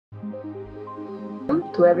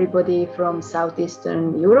to everybody from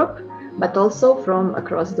Southeastern Europe, but also from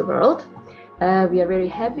across the world. We are very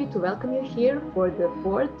happy to welcome you here for the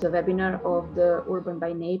fourth webinar of the Urban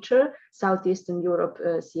by Nature Southeastern Europe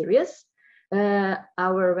series.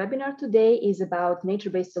 Our webinar today is about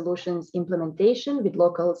nature-based solutions implementation with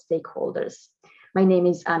local stakeholders. My name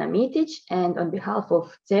is Ana Mitic, and on behalf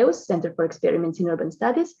of CEUS, Center for Experiments in Urban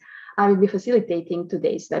Studies, I will be facilitating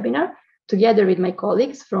today's webinar together with my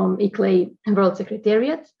colleagues from ICLEI World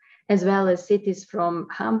Secretariat, as well as cities from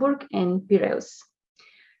Hamburg and Piraeus.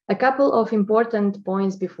 A couple of important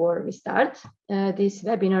points before we start. This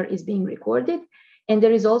webinar is being recorded, and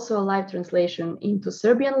there is also a live translation into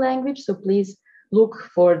Serbian language, so please look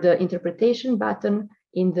for the interpretation button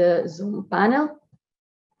in the Zoom panel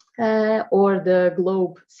or the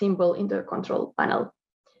globe symbol in the control panel.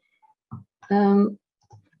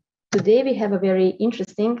 Today we have a very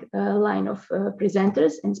interesting line of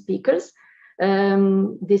presenters and speakers.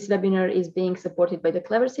 This webinar is being supported by the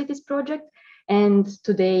Clever Cities project, and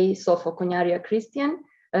today Sofo Konjaria Christian,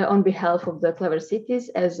 on behalf of the Clever Cities,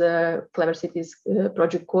 as a Clever Cities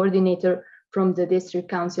project coordinator from the District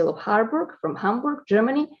Council of Hamburg,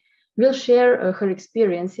 Germany, will share her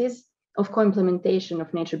experiences of co-implementation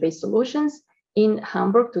of nature-based solutions in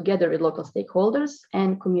Hamburg together with local stakeholders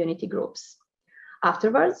and community groups.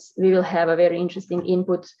 Afterwards, we will have a very interesting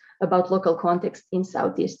input about local context in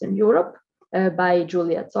Southeastern Europe by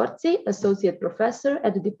Giulia Zorzi, Associate Professor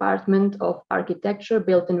at the Department of Architecture,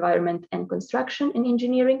 Built Environment and Construction and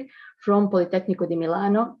Engineering from Politecnico di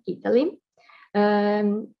Milano, Italy.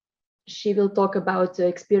 She will talk about the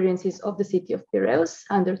experiences of the city of Piraeus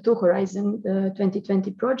under two Horizon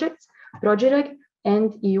 2020 projects, proGIreg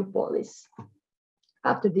and euPOLIS.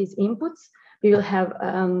 After these inputs, we will have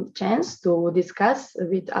a chance to discuss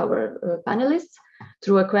with our panelists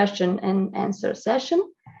through a question and answer session.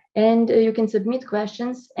 And you can submit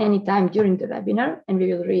questions anytime during the webinar, and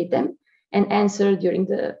we will read them and answer during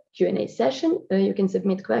the Q&A session. You can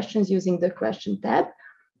submit questions using the question tab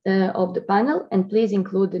of the panel, and please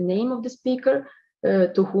include the name of the speaker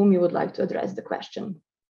to whom you would like to address the question.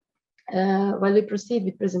 While we proceed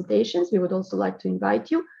with presentations, we would also like to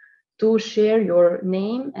invite you to share your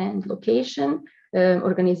name and location,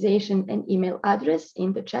 organization and email address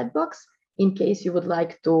in the chat box in case you would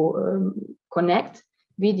like to connect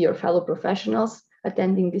with your fellow professionals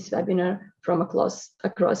attending this webinar from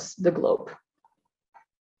across the globe.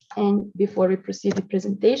 And before we proceed with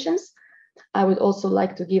presentations, I would also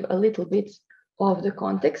like to give a little bit of the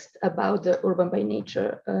context about the Urban by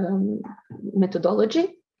Nature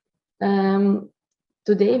methodology.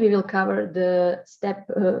 Today we will cover the step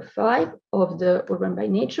 5 of the Urban by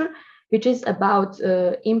Nature, which is about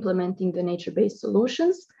implementing the nature-based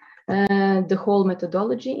solutions. The whole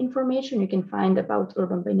methodology information you can find about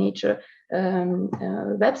Urban by Nature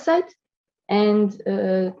website. And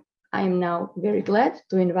I am now very glad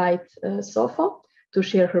to invite Sofo to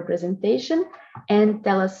share her presentation and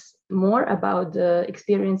tell us more about the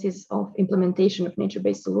experiences of implementation of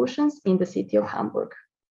nature-based solutions in the city of Hamburg.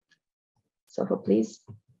 Sofo, please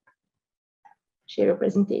share your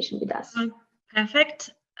presentation with us.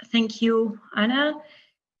 Perfect. Thank you, Anna.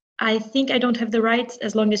 I think I don't have the rights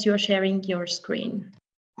as long as you're sharing your screen.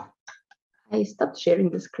 I stopped sharing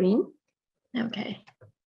the screen. Okay,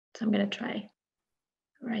 so I'm going to try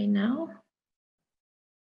right now.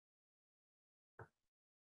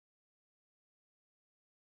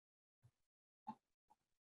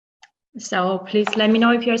 So please let me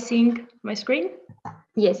know if you're seeing my screen.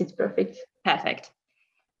 Yes, it's perfect. Perfect.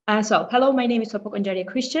 So hello, my name is Sofo Konjaria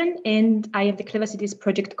Christian, and I am the Clever Cities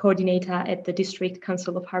project coordinator at the District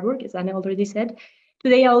Council of Hamburg, as Anna already said.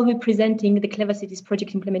 Today I will be presenting the Clever Cities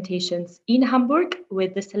project implementations in Hamburg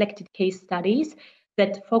with the selected case studies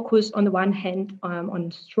that focus on the one hand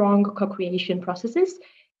on strong co-creation processes,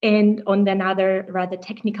 and on the other rather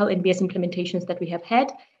technical NBS implementations that we have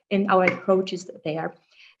had and our approaches there.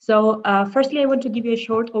 So firstly, I want to give you a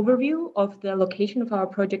short overview of the location of our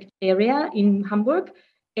project area in Hamburg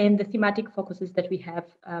and the thematic focuses that we have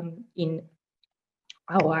in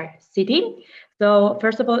our city. So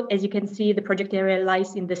first of all, as you can see, the project area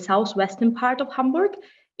lies in the southwestern part of Hamburg,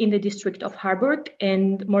 in the district of Harburg,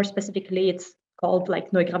 and more specifically, it's called like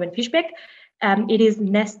Neugraben-Fischbeck. It is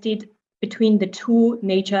nested between the two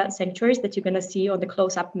nature sanctuaries that you're going to see on the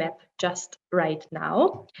close-up map just right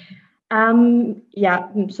now.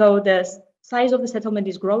 So the size of the settlement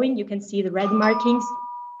is growing. You can see the red markings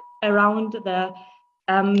around the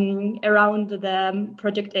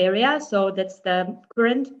project area. So that's the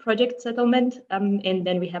current project settlement. And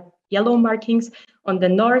then we have yellow markings on the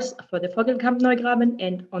north for the Vogelkamp Neugraben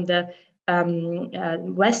and on the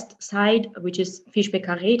west side, which is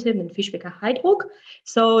Fischbecker Rethen and Fischbecker Heidruck.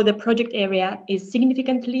 So the project area is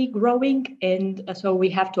significantly growing, and so we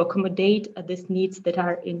have to accommodate these needs that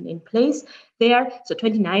are in place there. So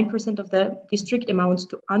 29% of the district amounts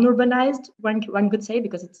to unurbanized, one could say,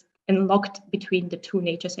 because it's enlocked between the two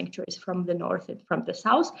nature sanctuaries from the north and from the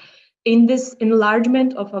south. In this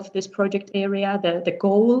enlargement of this project area, the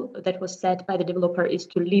goal that was set by the developer is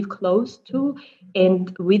to live close to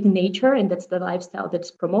and with nature, and that's the lifestyle that's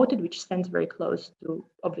promoted, which stands very close to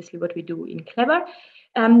obviously what we do in Clever.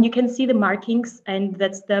 You can see the markings, and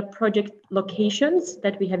that's the project locations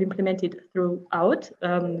that we have implemented throughout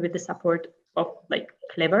with the support of like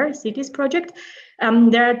Clever Cities project.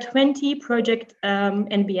 There are 20 project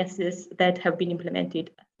NBSs that have been implemented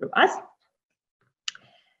through us.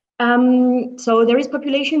 So there is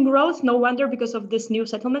population growth, no wonder, because of this new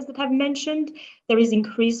settlements that I've mentioned. There is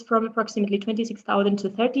increase from approximately 26,000 to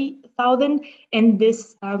 30,000, and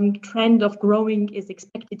this trend of growing is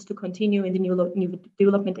expected to continue in the new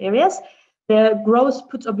development areas. The growth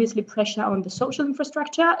puts obviously pressure on the social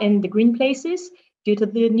infrastructure and the green places due to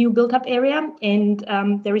the new built-up area, and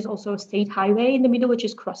there is also a state highway in the middle, which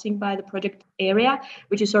is crossing by the project area,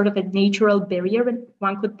 which is sort of a natural barrier, and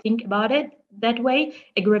one could think about it that way,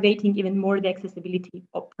 aggravating even more the accessibility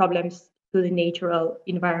of problems to the natural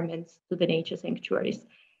environments, to the nature sanctuaries.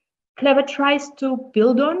 Clever tries to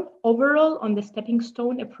build overall on the stepping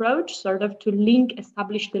stone approach, sort of to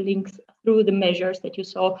establish the links through the measures that you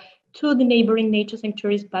saw to the neighboring nature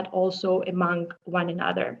sanctuaries, but also among one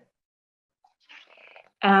another.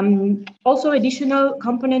 Also, additional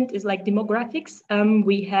component is like demographics.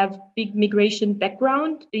 We have big migration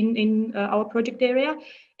background in our project area,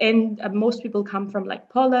 and most people come from like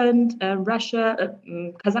Poland, Russia,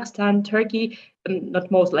 Kazakhstan, Turkey.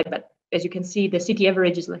 Not most, but as you can see, the city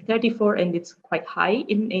average is like 34, and it's quite high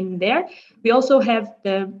in there. We also have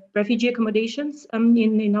the refugee accommodations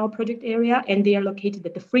in our project area, and they are located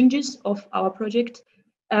at the fringes of our project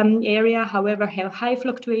area. However, have high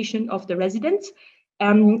fluctuation of the residents.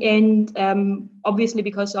 Obviously,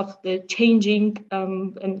 because of the changing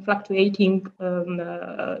and fluctuating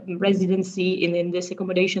residency in these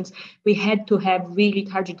accommodations, we had to have really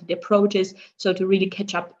targeted approaches, so to really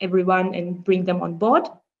catch up everyone and bring them on board.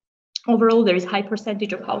 Overall, there is high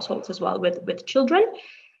percentage of households as well with children.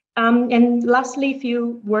 And lastly, a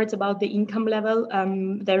few words about the income level.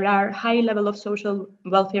 There are high level of social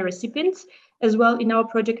welfare recipients as well in our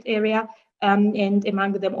project area. And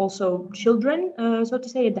among them also children, so to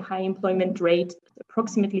say, at the high employment rate,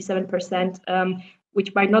 approximately 7%,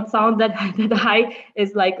 which might not sound that high,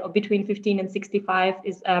 is like between 15 and 65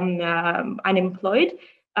 is unemployed.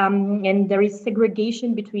 And there is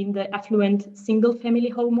segregation between the affluent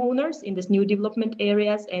single-family homeowners in these new development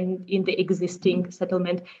areas and in the existing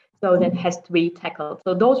settlement, so that has to be tackled.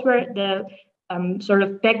 So those were the sort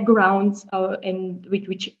of backgrounds and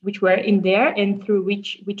which were in there, and through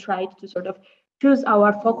which we tried to sort of choose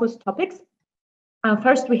our focus topics.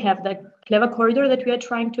 First, we have the Clever corridor that we are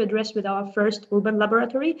trying to address with our first urban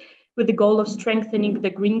laboratory, with the goal of strengthening the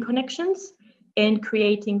green connections and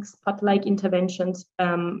creating spotlight interventions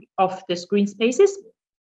of these green spaces.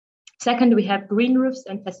 Second, we have green roofs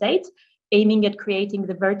and facades, aiming at creating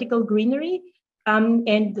the vertical greenery,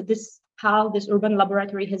 and this urban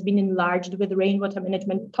laboratory has been enlarged with rainwater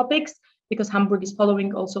management topics, because Hamburg is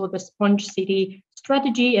following also the sponge city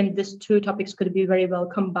strategy, and these two topics could be very well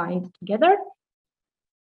combined together.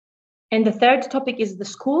 And the third topic is the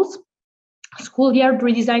schools. Schoolyard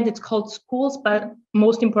redesign, it's called schools, but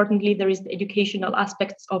most importantly, there is the educational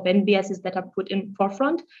aspects of NBSs that are put in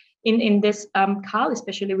forefront in this CAL,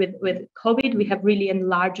 especially with COVID. We have really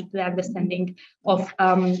enlarged the understanding of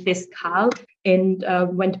this CAL and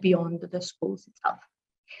went beyond the schools itself.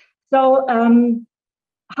 So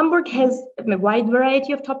Hamburg has a wide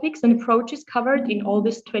variety of topics and approaches covered in all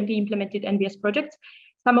these 20 implemented NBS projects.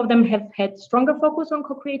 Some of them have had stronger focus on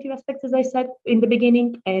co-creative aspects, as I said in the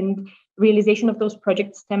beginning, and realization of those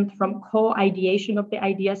projects stemmed from co-ideation of the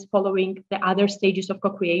ideas following the other stages of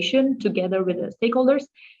co-creation together with the stakeholders.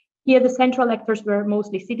 Here, the central actors were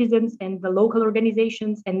mostly citizens and the local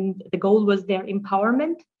organizations, and the goal was their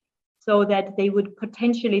empowerment, so that they would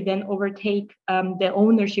potentially then overtake the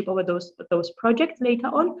ownership over those projects later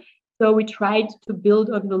on. So we tried to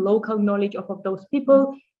build on the local knowledge of those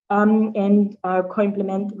people and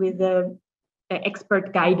co-implement with the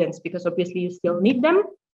expert guidance, because obviously you still need them.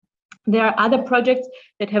 There are other projects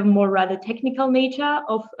that have more rather technical nature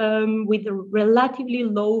with a relatively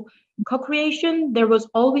low co-creation. There was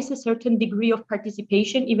always a certain degree of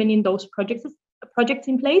participation, even in those projects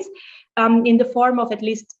in place, in the form of at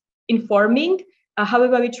least informing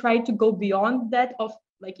However, we try to go beyond that of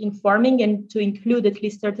like informing and to include at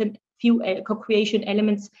least certain few co-creation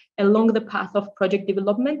elements along the path of project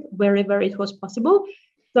development wherever it was possible.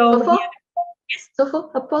 So Sofo,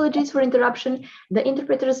 apologies for interruption. The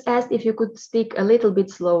interpreters asked if you could speak a little bit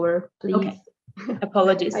slower, please. Okay.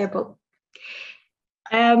 Apologies. I apologize.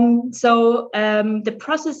 The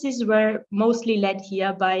processes were mostly led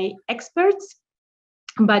here by experts,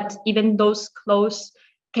 but even those close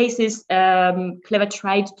cases, Clever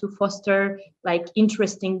tried to foster like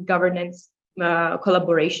interesting governance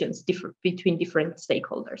collaborations between different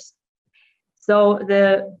stakeholders. So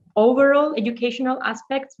the overall educational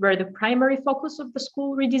aspects were the primary focus of the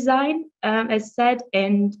school redesign, as said,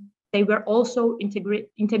 and they were also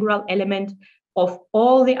integral element of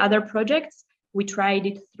all the other projects. We tried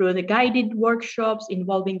it through the guided workshops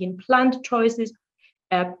involving in plant choices,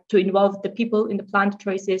 to involve the people in the plant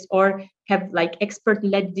choices, or have like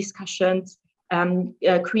expert-led discussions,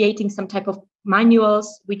 creating some type of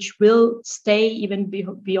manuals which will stay even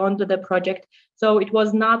beyond the project. So it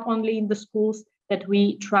was not only in the schools that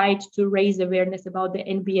we tried to raise awareness about the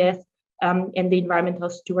NBS and the environmental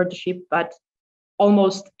stewardship, but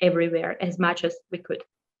almost everywhere as much as we could.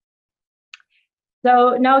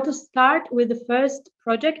 So now to start with the first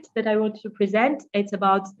project that I want to present, it's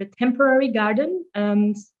about the temporary garden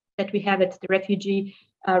that we have at the refugee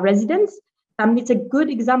residence. It's a good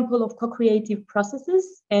example of co-creative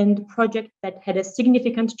processes and project that had a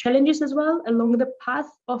significant challenges as well along the path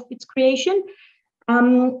of its creation.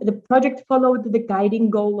 The project followed the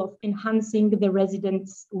guiding goal of enhancing the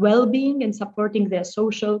residents' well-being and supporting their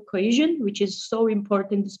social cohesion, which is so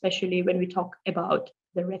important, especially when we talk about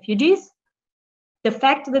the refugees. The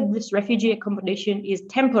fact that this refugee accommodation is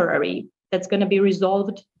temporary, that's going to be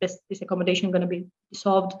resolved, this accommodation going to be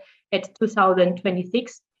solved at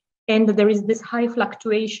 2026. And there is this high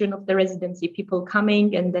fluctuation of the residency, people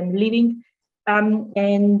coming and then leaving.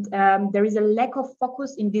 There is a lack of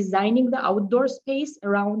focus in designing the outdoor space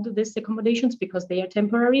around these accommodations because they are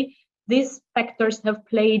temporary. These factors have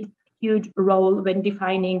played a huge role when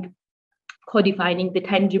codifying the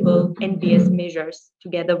tangible NBS measures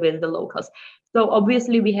together with the locals. So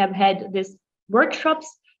obviously we have had these workshops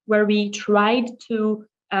where we tried to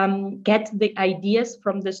get the ideas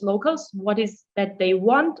from these locals, what is that they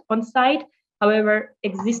want on site. However,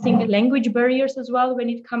 existing language barriers as well when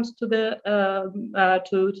it comes to the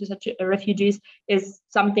to such refugees is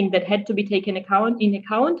something that had to be taken in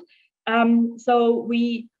account. So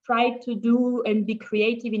we tried to do and be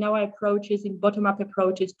creative in our approaches, in bottom-up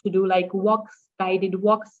approaches, to do like walks, guided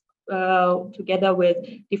walks together with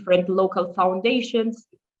different local foundations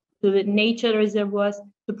to the nature reservoirs,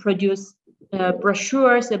 to produce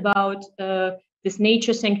brochures about these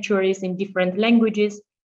nature sanctuaries in different languages,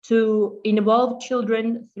 to involve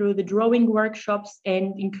children through the drawing workshops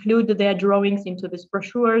and include their drawings into these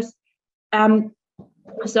brochures.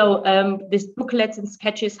 These booklets and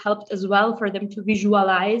sketches helped as well for them to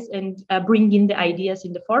visualize and bring in the ideas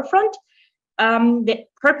in the forefront. The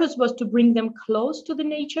purpose was to bring them close to the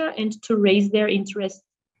nature and to raise their interest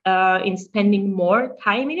in spending more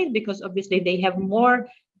time in it, because obviously they have more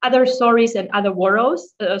other stories and other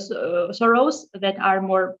sorrows that are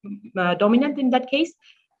more dominant in that case.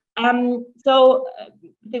 The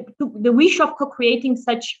wish of co-creating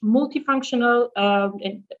such multifunctional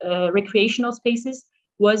recreational spaces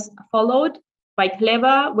was followed by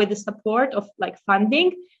Clever with the support of like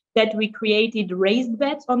funding, that we created raised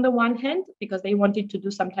beds on the one hand, because they wanted to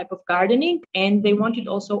do some type of gardening, and they wanted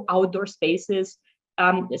also outdoor spaces.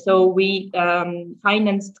 So we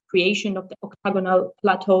financed creation of the octagonal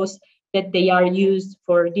plateaus that they are used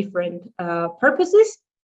for different purposes.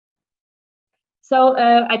 So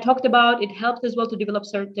I talked about it helped as well to develop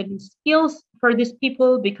certain skills for these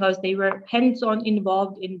people because they were hands-on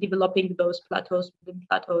involved in developing those plateaus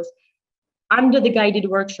under the guided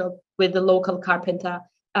workshop with the local carpenter.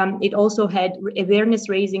 It also had awareness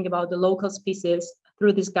raising about the local species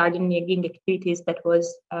through this gardening activities that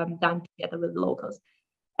was done together with the locals.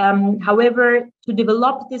 However, to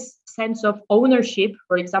develop this sense of ownership,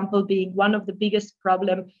 for example, being one of the biggest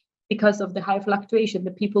problems because of the high fluctuation,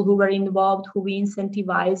 the people who were involved, who we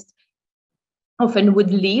incentivized, often would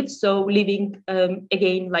leave. So leaving,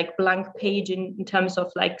 again, like blank page in terms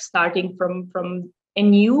of like starting from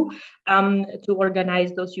anew to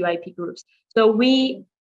organize those UIP groups. So we,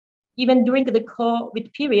 even during the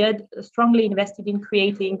COVID period, strongly invested in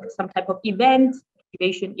creating some type of events,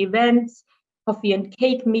 activation events, coffee and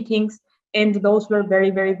cake meetings, and those were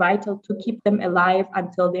very, very vital to keep them alive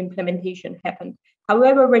until the implementation happened.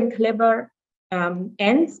 However, when Clever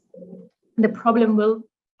ends, the problem will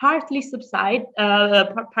partly subside,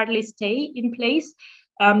 partly stay in place,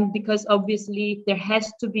 because obviously there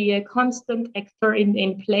has to be a constant actor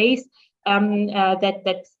in place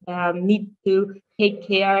that need to take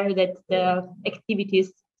care that the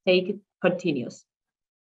activities stay continuous.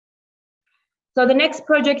 So the next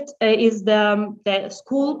project is the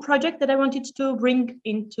school project that I wanted to bring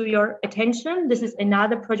into your attention. This is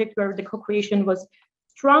another project where the co-creation was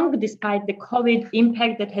strong despite the COVID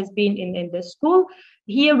impact that has been in the school.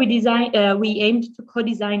 Here we aimed to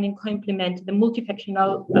co-design and co-implement the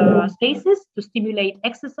multifunctional spaces to stimulate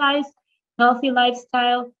exercise, healthy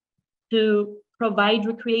lifestyle, to provide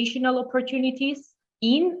recreational opportunities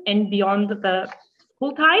in and beyond the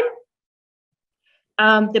school time.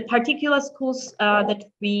 The particular schools that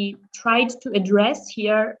we tried to address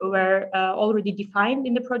here were already defined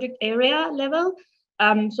in the project area level.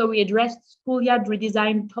 So we addressed schoolyard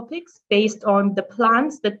redesign topics based on the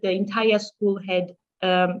plans that the entire school had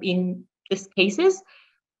in these cases.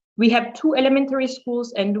 We have 2 elementary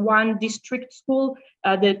schools and 1 district school.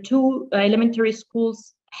 The 2 elementary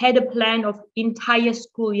schools had a plan of entire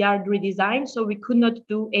schoolyard redesign, so we could not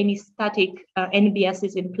do any static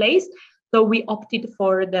NBSs in place. So we opted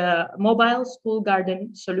for the mobile school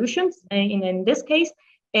garden solutions in this case.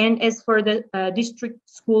 And as for the district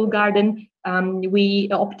school garden, we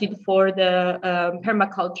opted for the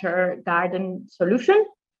permaculture garden solution.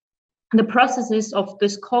 The processes of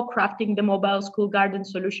this co-crafting the mobile school garden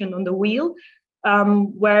solution on the wheel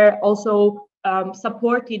were also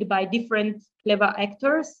supported by different clever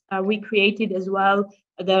actors. We created as well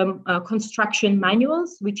the construction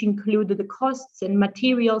manuals, which include the costs and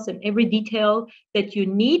materials and every detail that you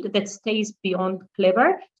need that stays beyond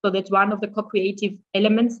clever. So that's one of the co-creative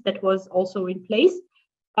elements that was also in place.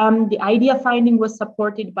 The idea finding was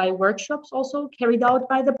supported by workshops also carried out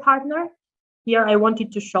by the partner. Here I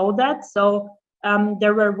wanted to show that. So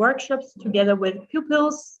there were workshops together with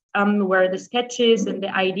pupils where the sketches and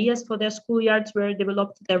the ideas for their schoolyards were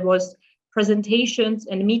developed. There was presentations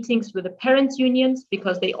and meetings with the parents' unions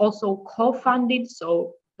because they also co-funded.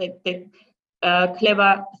 So the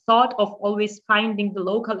clever thought of always finding the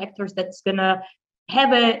local actors that's gonna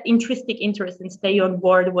have an intrinsic interest and stay on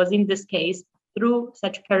board was in this case through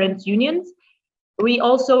such parents' unions. We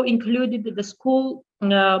also included the school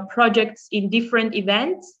projects in different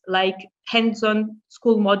events like hands-on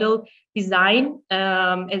school model design,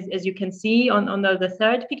 as you can see on the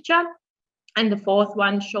 3rd picture. And the 4th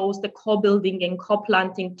one shows the co-building and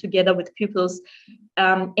co-planting together with pupils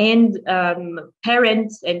and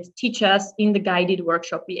parents and teachers in the guided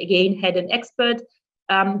workshop. We again had an expert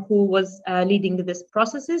who was leading these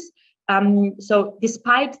processes. So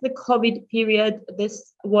despite the COVID period,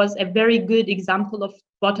 this was a very good example of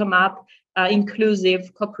bottom-up,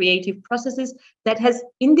 inclusive, co-creative processes that has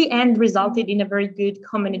in the end resulted in a very good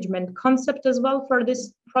co-management concept as well for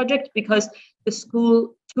this project, because the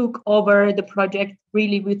school took over the project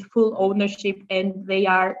really with full ownership, and they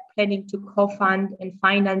are planning to co-fund and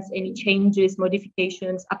finance any changes,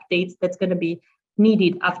 modifications, updates that's going to be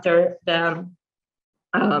needed after the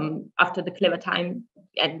clever time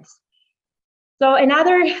ends. So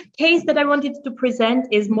another case that I wanted to present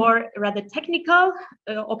is more rather technical,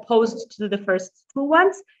 opposed to the first 2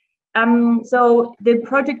 ones. So the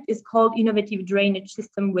project is called Innovative Drainage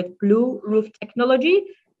System with Blue Roof Technology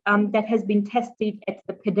that has been tested at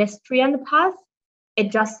the pedestrian path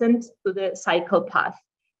adjacent to the cycle path.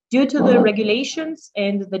 Due to the regulations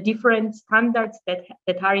and the different standards that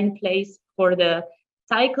are in place for the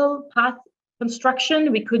cycle path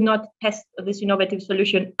construction, we could not test this innovative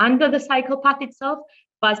solution under the cycle path itself,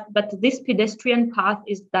 but this pedestrian path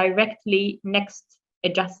is directly next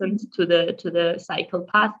adjacent to the cycle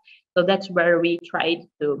path. So that's where we tried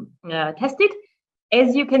to test it.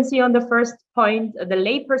 As you can see on the first point, the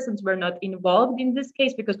laypersons were not involved in this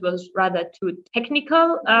case because it was rather too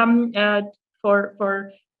technical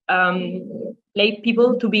for lay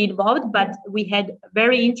people to be involved, but we had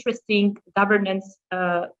very interesting governance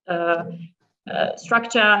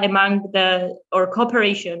structure among or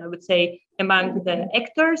cooperation, I would say, among the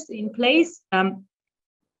actors in place,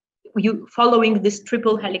 following this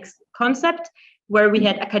triple helix concept, where we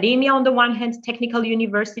had academia on the one hand, technical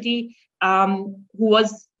university, who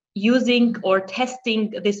was using or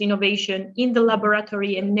testing this innovation in the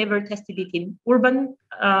laboratory and never tested it in urban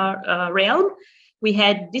realm. We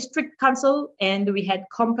had district council and we had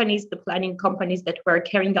companies, the planning companies that were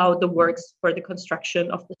carrying out the works for the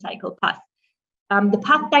construction of the cycle path. The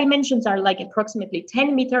path dimensions are like approximately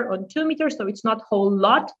 10 meters on 2 meters, so it's not a whole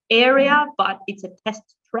lot area, but it's a test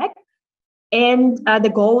track. And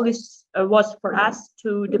the goal was for us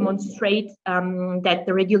to demonstrate that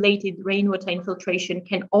the regulated rainwater infiltration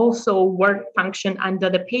can also function under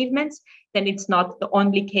the pavements. Then it's not the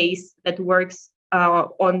only case that works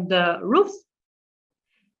on the roofs.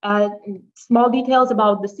 Small details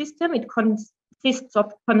about the system. It consists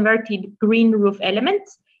of converted green roof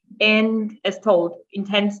elements, and as told,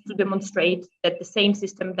 intends to demonstrate that the same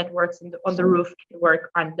system that works on the roof can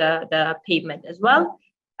work on the pavement as well.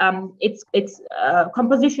 Its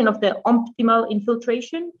composition of the optimal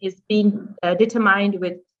infiltration is being determined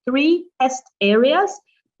with 3 test areas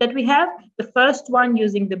that we have. The first one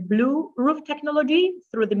using the blue roof technology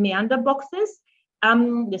through the meander boxes.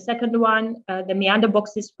 The second one, the meander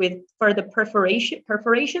boxes with further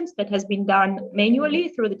perforations that has been done manually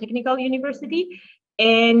through the technical university.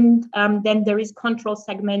 And then there is control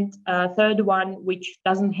segment, third one, which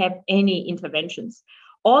doesn't have any interventions.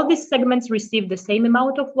 All these segments receive the same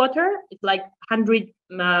amount of water. It's like 100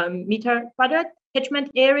 meter quadrat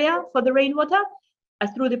catchment area for the rainwater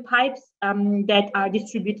through the pipes that are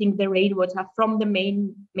distributing the rainwater from the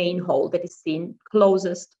main hole that is seen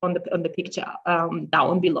closest on the picture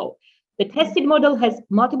down below. The tested model has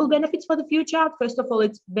multiple benefits for the future. First of all,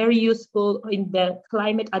 it's very useful in the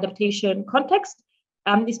climate adaptation context,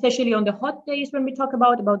 especially on the hot days when we talk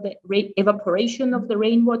about the evaporation of the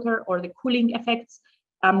rainwater or the cooling effects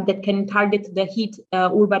that can target the heat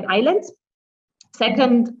urban islands.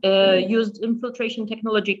 Second, used infiltration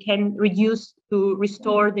technology can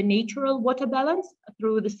restore the natural water balance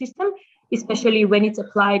through the system, especially when it's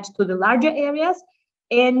applied to the larger areas.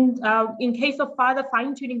 And in case of further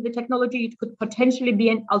fine-tuning the technology, it could potentially be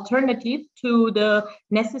an alternative to the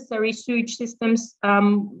necessary sewage systems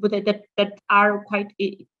that are quite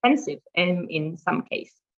expensive in some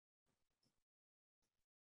cases.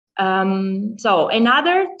 So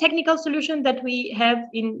another technical solution that we have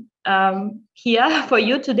in here for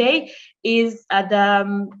you today is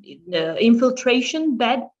the infiltration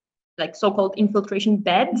bed, like so-called infiltration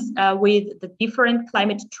beds with the different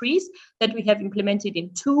climate trees that we have implemented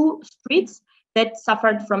in 2 streets that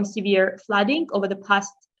suffered from severe flooding over the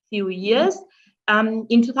past few years.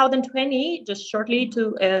 In 2020, just shortly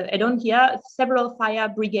to add on here, several fire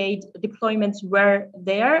brigade deployments were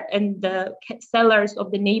there, and the cellars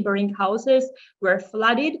of the neighboring houses were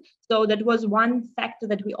flooded. So that was one factor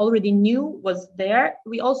that we already knew was there.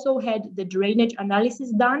 We also had the drainage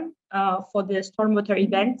analysis done for the stormwater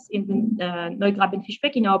events in the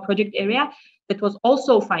Neugraben-Fischbeck in our project area that was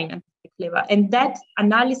also financed by Clever. And that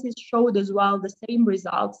analysis showed as well the same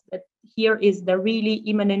results, that here is the really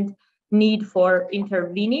imminent need for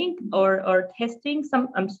intervening or testing some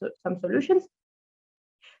solutions.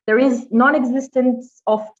 There is non-existence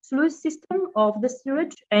of sluice system of the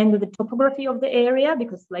sewage and the topography of the area,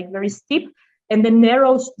 because like very steep, and the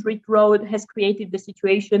narrow street road has created the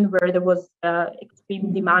situation where there was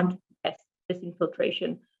extreme demand to test this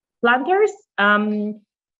infiltration. Planters,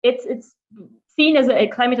 it's seen as a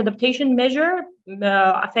climate adaptation measure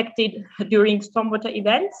affected during stormwater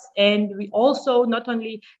events. And we also not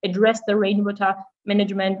only address the rainwater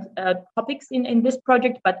management topics in this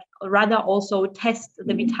project, but rather also test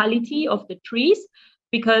the vitality of the trees,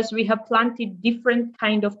 because we have planted different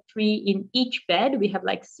kind of tree in each bed. We have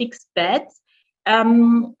like 6 beds. We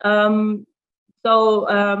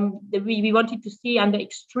wanted to see under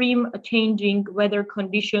extreme changing weather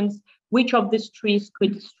conditions, which of these trees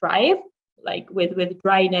could thrive, like with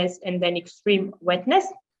dryness and then extreme wetness.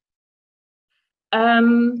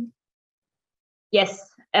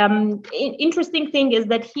 Interesting thing is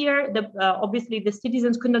that here, obviously the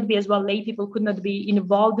citizens could not be as well, lay people could not be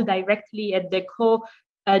involved directly at the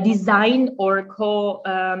design or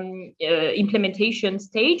implementation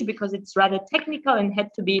stage, because it's rather technical and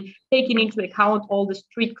had to be taken into account all the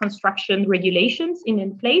street construction regulations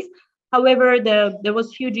in place. However, there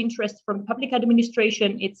was huge interest from public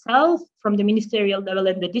administration itself, from the ministerial level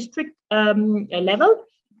and the district level.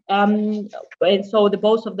 And so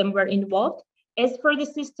both of them were involved. As for the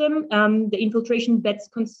system, the infiltration beds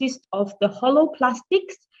consist of the hollow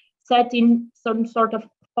plastics set in some sort of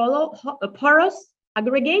porous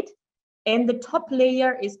aggregate, and the top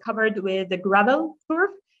layer is covered with the gravel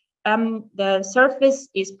turf. The surface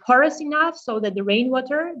is porous enough so that the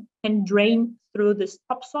rainwater can drain through the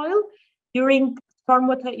topsoil. During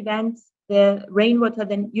stormwater events, the rainwater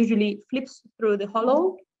then usually flips through the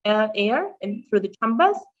hollow air and through the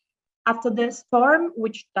chambers. After the storm,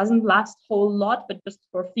 which doesn't last a whole lot, but just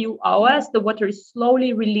for a few hours, the water is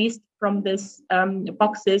slowly released from these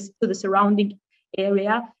boxes to the surrounding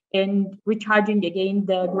area and recharging again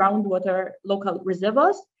the groundwater local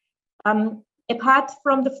reservoirs. Apart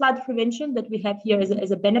from the flood prevention that we have here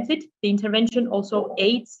as a benefit, the intervention also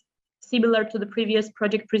aids, similar to the previous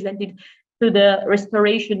project presented, to the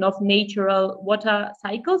restoration of natural water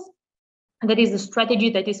cycles. And that is a strategy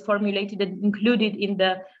that is formulated and included in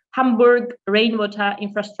the Hamburg Rainwater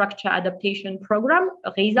Infrastructure Adaptation Program,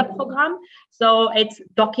 RESA program. So it's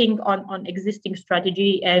docking on existing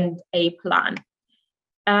strategy and a plan.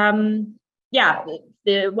 Yeah,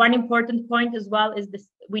 the one important point as well is this: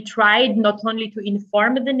 we tried not only to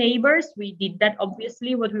inform the neighbors, we did that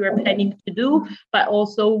obviously what we were planning to do, but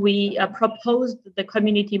also we proposed the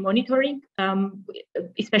community monitoring,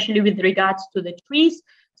 especially with regards to the trees.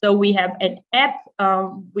 So we have an app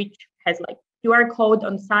which has like QR code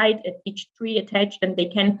on site at each tree attached, and they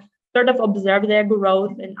can sort of observe their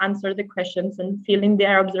growth and answer the questions and fill in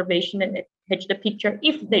their observation and attach the picture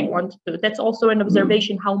if they want to. That's also an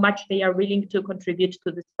observation how much they are willing to contribute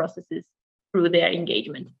to these processes through their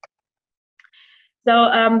engagement. So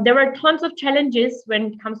there were tons of challenges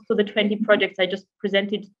when it comes to the 20 projects. I just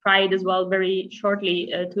tried as well very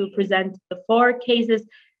shortly to present the 4 cases.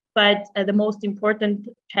 But the most important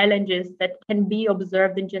challenges that can be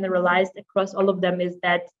observed and generalized across all of them is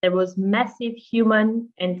that there was massive human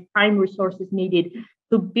and time resources needed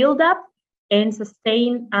to build up and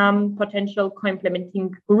sustain potential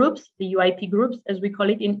co-implementing groups, the UIP groups, as we call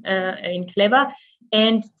it in Clever,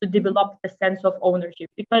 and to develop a sense of ownership.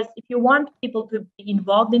 Because if you want people to be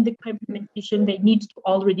involved in the co-implementation, they need to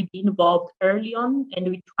already be involved early on, and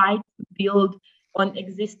we try to build on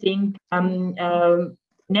existing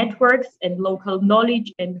networks and local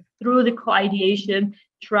knowledge, and through the co-ideation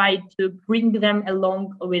tried to bring them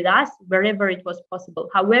along with us wherever it was possible.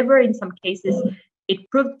 However, in some cases it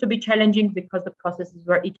proved to be challenging because the processes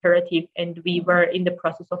were iterative and we were in the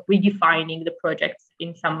process of redefining the projects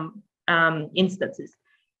in some instances.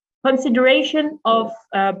 Consideration of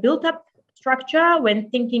built-up structure when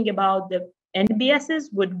thinking about the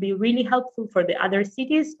NBSs would be really helpful for the other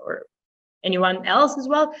cities or anyone else as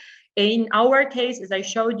well. In our case, as I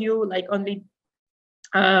showed you, like only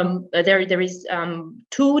there is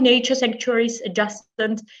 2 nature sanctuaries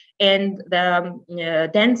adjacent, and the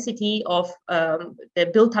density of the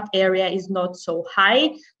built-up area is not so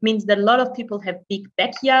high. Means that a lot of people have big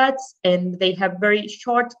backyards and they have very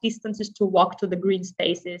short distances to walk to the green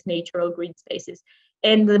spaces, natural green spaces.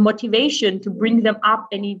 And the motivation to bring them up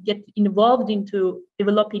and get involved into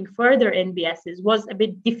developing further NBSs was a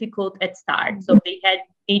bit difficult at start. So they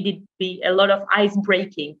needed to be a lot of ice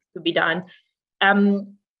breaking to be done. That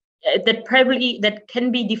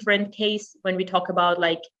can be different case when we talk about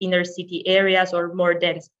like inner city areas or more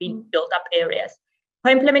dense built up areas.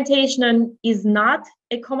 Co-implementation is not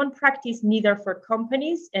a common practice neither for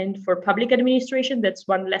companies and for public administration. That's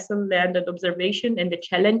one lesson learned and observation and the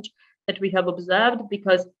challenge that we have observed,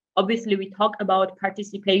 because obviously we talk about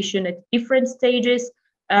participation at different stages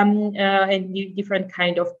and different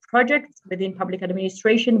kind of projects within public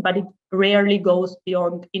administration, but it rarely goes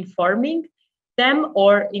beyond informing them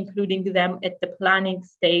or including them at the planning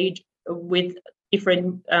stage with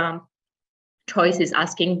different choices,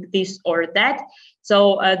 asking this or that.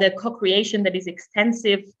 So the co-creation that is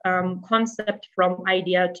extensive concept from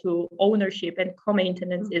idea to ownership and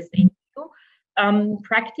co-maintenance is a new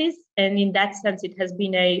practice. And in that sense, it has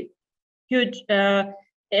been a huge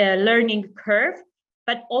learning curve,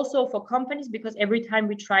 but also for companies, because every time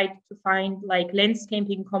we tried to find like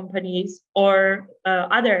landscaping companies or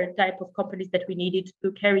other type of companies that we needed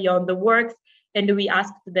to carry on the works, and we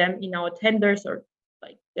asked them in our tenders or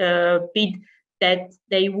like bid that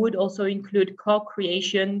they would also include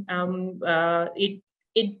co-creation.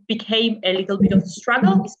 It became a little bit of a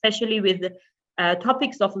struggle, especially with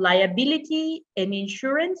topics of liability and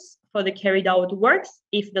insurance for the carried out works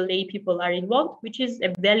if the lay people are involved, which is a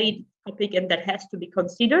valid topic and that has to be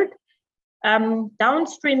considered.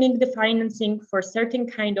 Downstreaming the financing for certain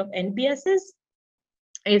kind of NBSs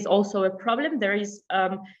is also a problem. There is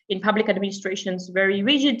in public administrations very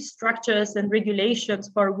rigid structures and regulations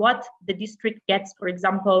for what the district gets. For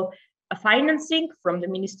example, a financing from the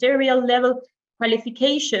ministerial level,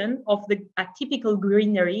 qualification of the typical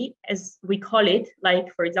greenery, as we call it,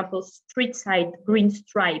 like for example, street side green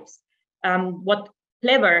stripes. What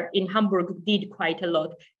Clever in Hamburg did quite a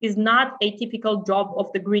lot is not a typical job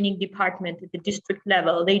of the greening department at the district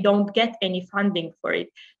level. They don't get any funding for it.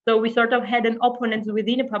 So we sort of had an opponent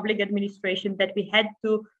within a public administration that we had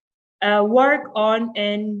to work on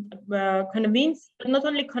and convince, but not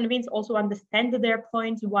only convince, also understand their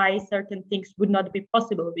points why certain things would not be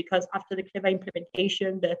possible, because after the Clever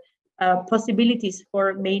implementation, the possibilities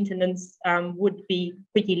for maintenance would be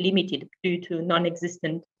pretty limited due to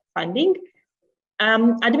non-existent funding.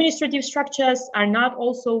 Administrative structures are not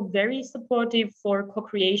also very supportive for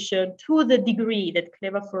co-creation to the degree that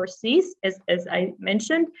Clever foresees, as I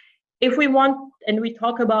mentioned. If we want, and we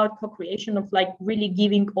talk about co-creation of like really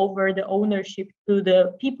giving over the ownership to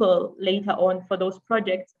the people later on for those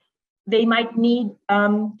projects, they might need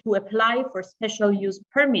to apply for special use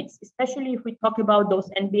permits, especially if we talk about those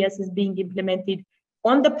NBSs being implemented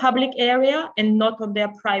on the public area and not on their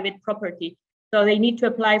private property. So they need to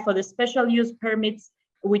apply for the special use permits,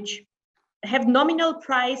 which have nominal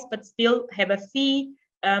price, but still have a fee.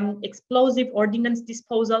 Explosive ordnance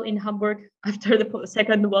disposal in Hamburg after the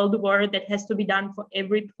Second World War that has to be done for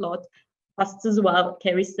every plot, costs as well,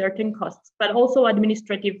 carries certain costs, but also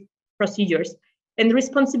administrative procedures and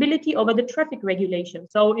responsibility over the traffic regulation.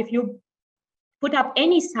 So if you put up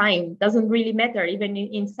any sign, doesn't really matter, even in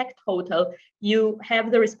insect hotel, you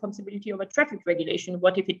have the responsibility over traffic regulation.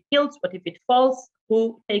 What if it kills? What if it falls?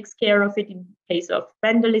 Who takes care of it in case of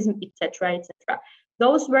vandalism, etc., etc.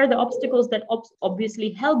 Those were the obstacles that obviously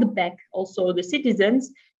held back also the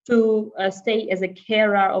citizens to stay as a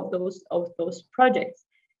carer of those projects.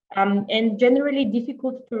 And generally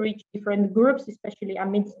difficult to reach different groups, especially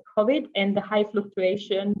amidst COVID and the high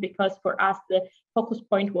fluctuation, because for us, the focus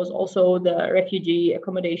point was also the refugee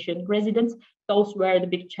accommodation residents. Those were the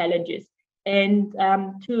big challenges. And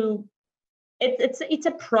it's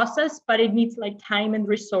a process, but it needs like time and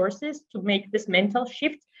resources to make this mental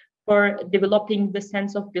shift for developing the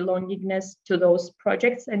sense of belongingness to those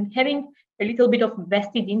projects and having a little bit of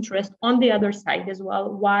vested interest on the other side as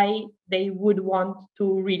well, why they would want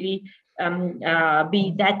to really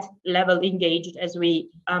be that level engaged as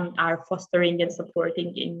we are fostering and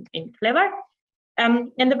supporting in Clever.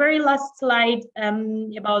 And the very last slide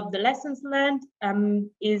about the lessons learned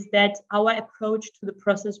is that our approach to the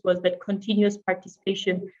process was that continuous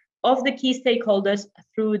participation of the key stakeholders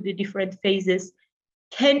through the different phases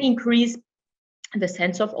can increase the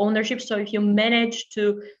sense of ownership. So if you manage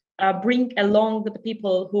to bring along the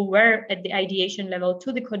people who were at the ideation level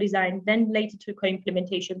to the co-design, then later to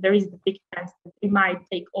co-implementation, there is the big chance that they might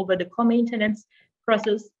take over the co-maintenance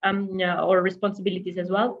process or responsibilities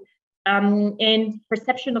as well. And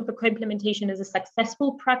perception of the co-implementation as a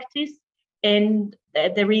successful practice, and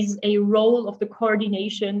there is a role of the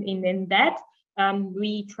coordination in that.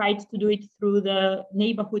 We tried to do it through the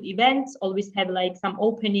neighborhood events, always had like some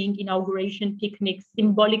opening, inauguration, picnics,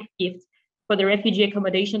 symbolic gifts for the refugee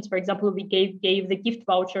accommodations. For example, we gave the gift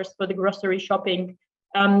vouchers for the grocery shopping.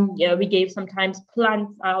 We gave sometimes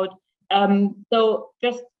plants out. So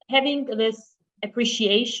just having this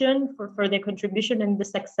appreciation for their contribution and the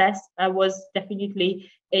success was definitely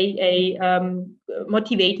a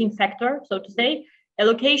motivating factor, so to say.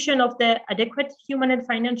 Allocation of the adequate human and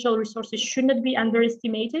financial resources should not be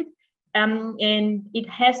underestimated. And it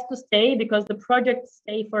has to stay, because the projects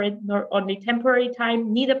stay for only temporary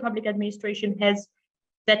time. Neither public administration has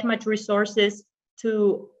that much resources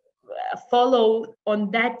to follow on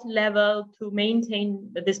that level to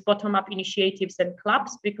maintain this bottom-up initiatives and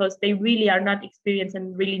clubs, because they really are not experienced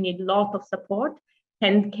and really need a lot of support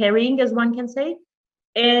and carrying, as one can say.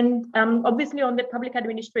 And obviously on the public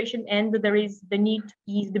administration end, there is the need to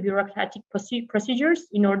ease the bureaucratic procedures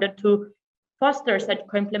in order to foster such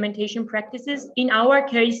co-implementation practices. In our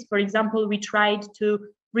case, for example, we tried to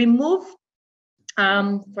remove,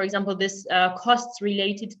 for example, this costs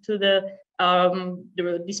related to the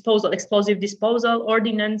explosive disposal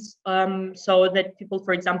ordinance, so that people,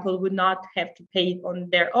 for example, would not have to pay it on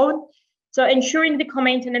their own. So ensuring the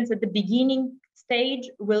co-maintenance at the beginning stage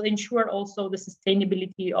will ensure also the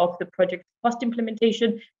sustainability of the project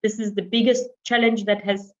post-implementation. This is the biggest challenge that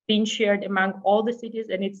has been shared among all the cities,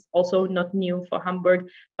 and it's also not new for Hamburg,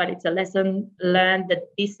 but it's a lesson learned that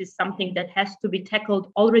this is something that has to be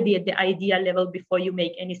tackled already at the idea level before you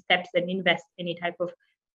make any steps and invest any type of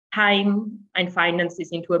time and finances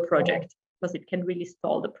into a project, because it can really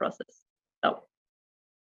stall the process. So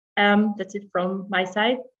that's it from my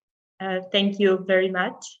side. Thank you very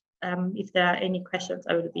much. If there are any questions,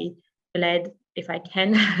 I would be glad if I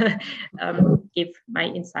can give my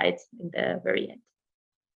insights in the very end.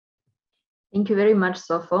 Thank you very much,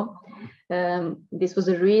 Sofo. This was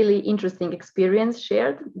a really interesting experience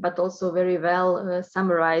shared, but also very well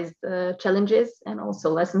summarized challenges and also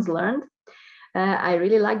lessons learned. I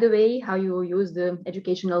really like the way how you use the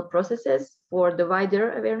educational processes for the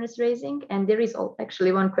wider awareness raising. And there is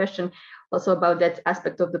actually one question also about that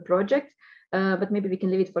aspect of the project, but maybe we can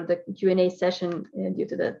leave it for the Q&A session due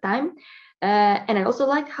to the time. And I also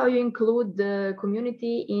like how you include the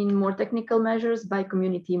community in more technical measures by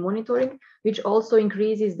community monitoring, which also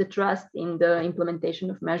increases the trust in the implementation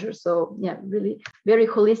of measures. So yeah, really very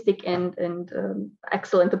holistic and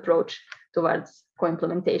excellent approach towards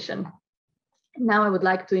co-implementation. Now I would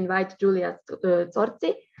like to invite Giulia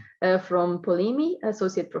Zorzi from Polimi,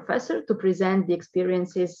 Associate Professor, to present the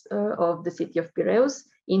experiences of the city of Piraeus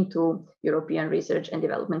into European research and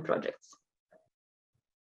development projects.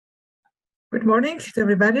 Good morning to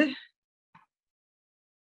everybody.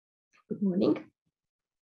 Good morning.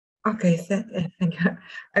 Okay, thank you.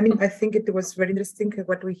 I mean, I think it was very interesting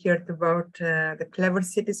what we heard about the Clever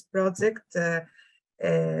Cities project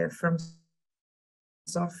from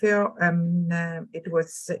Sofia. I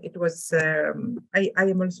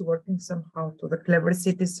am also working somehow to the Clever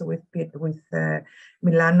Cities with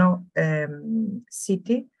Milano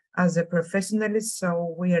city as a professionalist,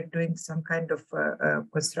 so we are doing some kind of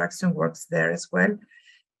construction works there as well.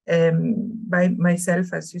 By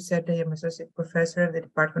myself, as you said, I am associate professor at the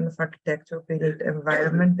Department of Architecture, Built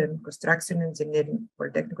Environment and Construction Engineering,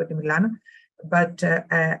 Politecnico di Milano. But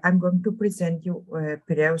I'm going to present you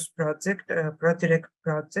Piraeus project, proGIreg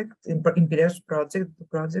project, in Piraeus project, the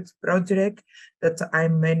projects proGIreg that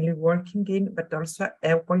I'm mainly working in, but also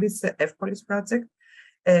euPOLIS project.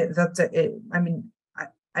 I mean,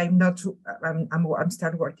 I'm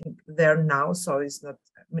start working there now, so it's not.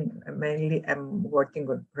 I mean, mainly I'm working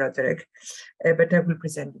on proGIreg, but I will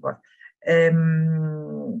present what.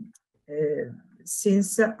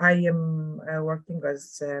 Since I am working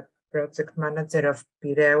as a project manager of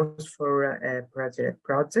Piraeus for a proGIreg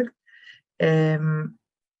project.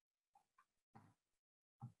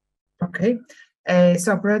 Okay,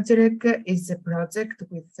 so proGIreg is a project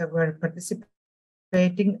with where participating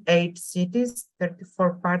 8 cities,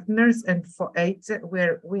 34 partners, and for 8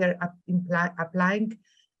 where we are applying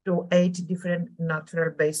to 8 different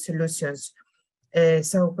natural-based solutions.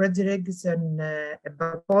 So proGIreg is a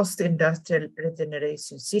post-industrial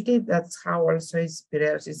regeneration city. That's how also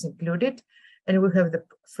Piraeus is included. And we have the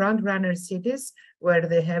front-runner cities where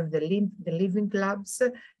they have the living clubs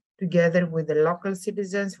together with the local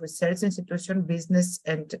citizens, research institution, business,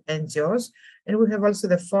 and NGOs. And we have also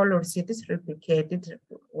the follower cities replicated,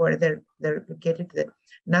 where they're replicated the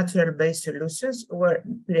natural-based solutions, where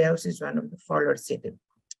Piraeus is one of the follower cities.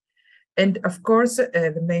 And of course,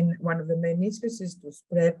 one of the main issues is to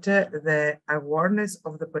spread the awareness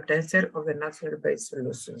of the potential of the natural-based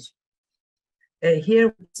solutions.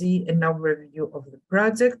 Here we see an overview of the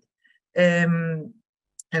project,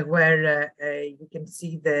 where you can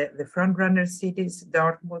see the front-runner cities,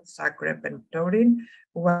 Dortmund, Zagreb, and Turin,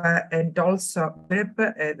 and also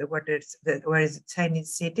where is the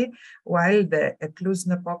Chinese city, while the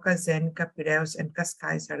Cluj-Napoca, Zenica, Piraeus, and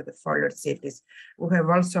Cascais are the follower cities. We have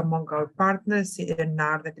also among our partners,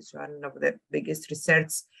 CNR, that is one of the biggest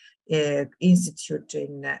research institute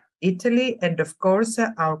in Italy, and of course,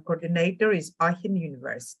 our coordinator is Aachen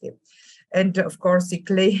University. And of course,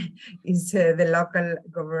 ICLEI is the local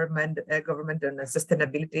government on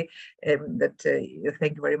sustainability that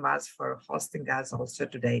thank you very much for hosting us also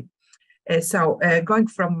today. So going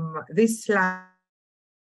from this slide,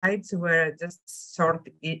 were just short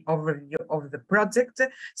overview of the project.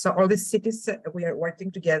 So all the cities we are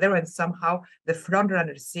working together, and somehow the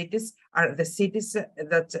front-runner cities are the cities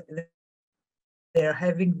that they're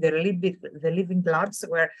having the living labs,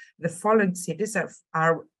 where the following cities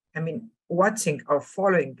are watching or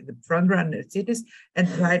following the front-runner cities and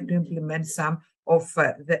try to implement some of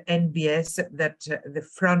the NBS that the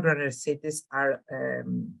front-runner cities are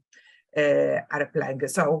applying.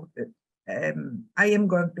 So I am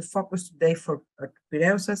going to focus today for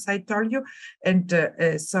Piraeus, as I told you, and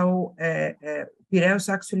Piraeus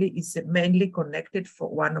actually is mainly connected for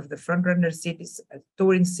one of the front-runner cities,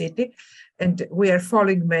 Turin city, and we are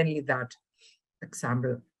following mainly that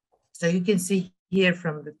example. So you can see here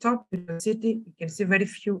from the top of the city, you can see very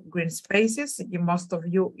few green spaces. Most of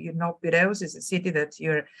you know Piraeus is a city that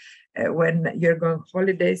when you're going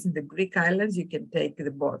holidays in the Greek islands, you can take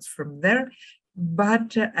the boats from there.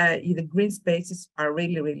 But the green spaces are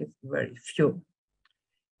really very few.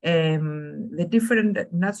 The different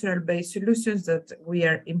natural-based solutions that we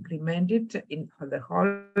are implemented in the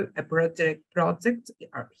whole proGIreg project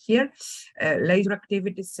are here: laser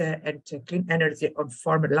activities and clean energy on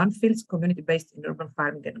former landfills, community-based in urban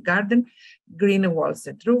farming and garden, green walls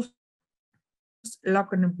and roofs,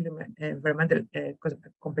 local environmental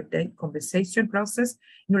compensation process,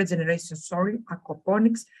 neurogeneration soil,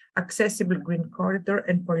 aquaponics, accessible green corridor,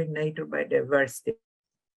 and pollinator biodiversity.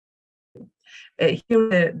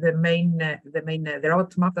 Here, the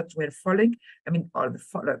roadmap that we're following, I mean, all the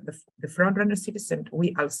front runner cities, and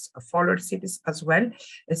we also follow cities as well.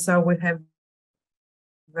 So we have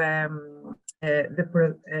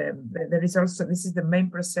there is also, this is the main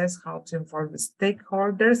process, how to involve the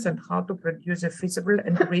stakeholders and how to produce a feasible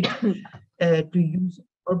and ready to use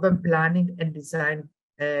urban planning and design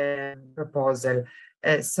proposal.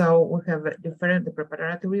 So we have different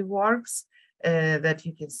preparatory works that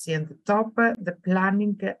you can see on the top, the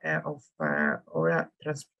planning of or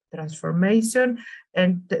transformation,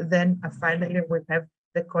 and then finally we have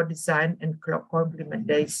the co-design and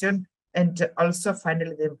co-implementation, and also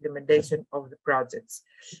finally the implementation of the projects.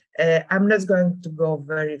 I'm not going to go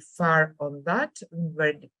very far on that in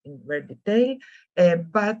very detail,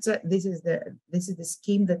 but this is the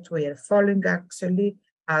scheme that we are following actually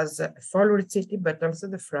as a follower city, but also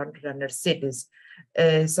the front runner cities.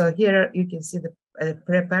 So here you can see the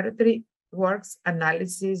preparatory works,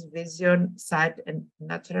 analysis, vision, site and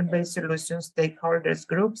natural-based solutions, stakeholders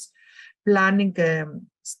groups, planning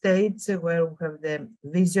states where we have the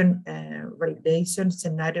vision validation,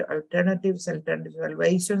 scenario alternatives, alternative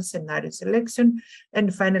evaluation, scenario selection,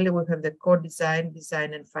 and finally we have the co-design,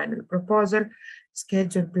 design and final proposal,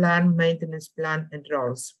 schedule plan, maintenance plan, and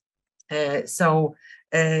roles. So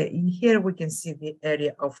here we can see the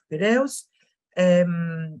area of Piraeus.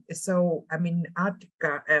 So I mean,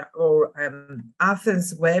 Attica or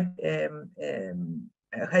Athens web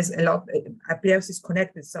has a lot. Piraeus is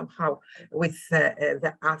connected somehow with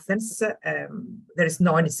the Athens. There is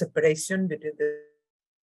no any separation between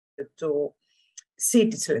the two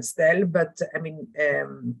cities, let's tell. But I mean,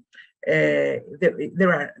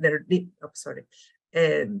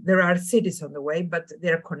 there are cities on the way, but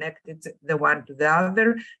they're connected the one to the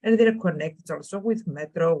other, and they're connected also with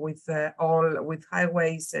metro, with with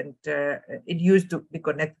highways, and it used to be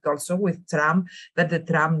connected also with tram, but the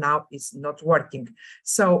tram now is not working.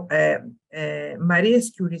 So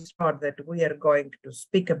Piraeus Road that we are going to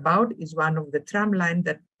speak about is one of the tram line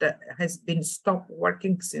that has been stopped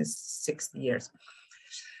working since 60 years.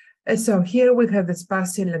 So here we have the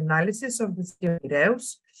spatial analysis of the city of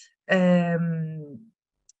Piraeus. And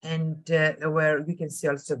where you can see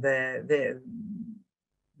also the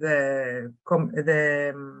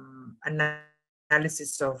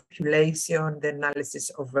analysis of population, the analysis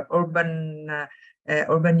of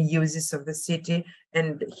urban uses of the city,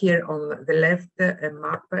 and here on the left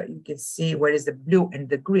map you can see where is the blue and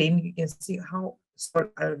the green. You can see how small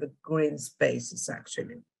are the green spaces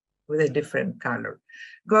actually, with a different color.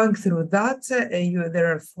 Going through that,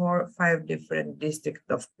 there are 4 or 5 different districts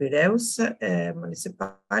of Piraeus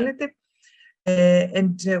municipality,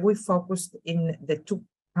 and we focused in the 2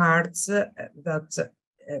 parts that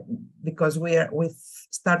because we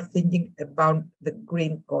start thinking about the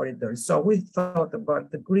green corridors. So we thought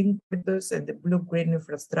about the green corridors and the blue-green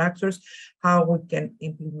infrastructures, how we can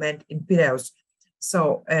implement in Piraeus.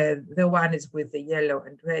 So the one is with the yellow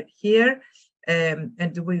and red here.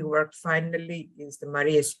 And we worked finally in the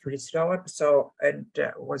Piraeus Road, so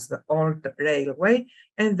was the old railway,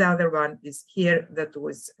 and the other one is here that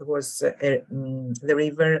was the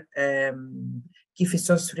river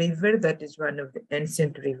Kifissos River, that is one of the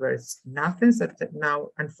ancient rivers in Athens that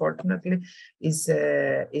now unfortunately is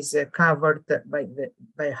covered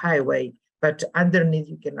by highway, but underneath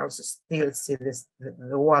you can also still see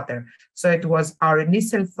the water. So it was our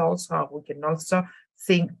initial thoughts how we can also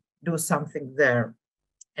do something there.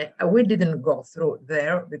 We didn't go through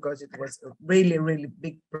there because it was a really, really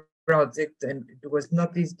big project and it was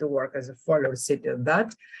not easy to work as a follower city on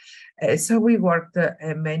that. So we worked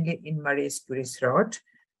mainly in Piraeus Road.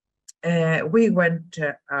 We went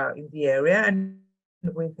in the area and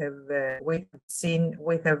we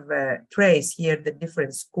have traced here the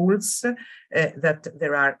different schools that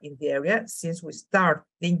there are in the area since we start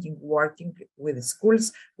working with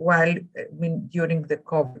schools while during the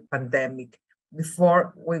COVID pandemic.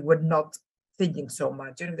 Before we were not thinking so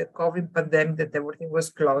much. During the COVID pandemic that everything was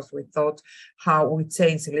closed, we thought how we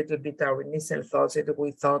changed a little bit our initial thoughts and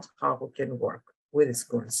we thought how we can work with the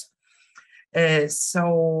schools.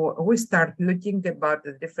 So we start looking about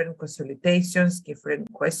the different consolidations,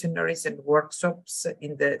 different questionnaires and workshops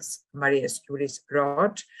in the Piraeus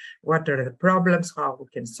Road. What are the problems, how we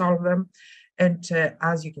can solve them. And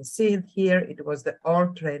as you can see here, it was the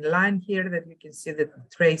old train line here that you can see the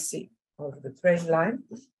tracing of the train line.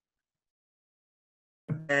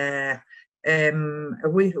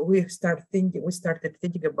 We started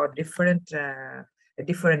thinking about different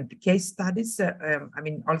case studies. I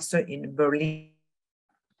mean, also in Berlin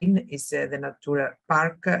is the Natura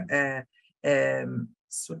Park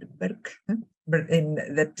Sudeberg,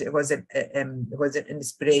 that was an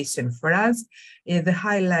inspiration for us. The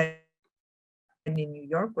highlight in New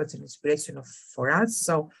York was an inspiration for us.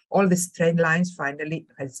 So all the strain lines finally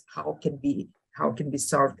as how can be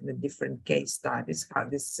solved in the different case studies, how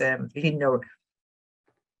this linear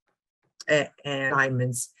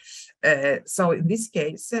alignments. So in this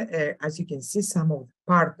case, as you can see, some of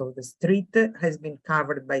part of the street has been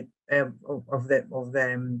covered by of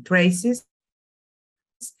the traces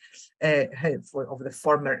of the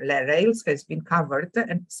former rails has been covered,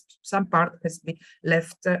 and some part has been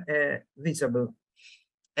left visible.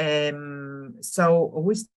 So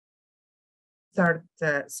we start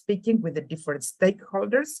speaking with the different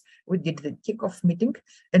stakeholders. We did the kickoff meeting,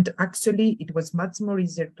 and actually it was much more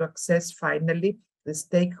easier to access finally the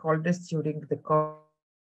stakeholders during the COVID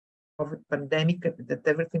pandemic, that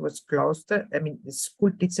everything was closed. I mean, the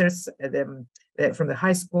school teachers, from the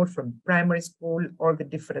high school, from primary school, all the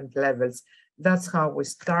different levels. That's how we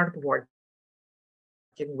start working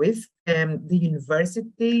with. The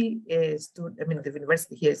university the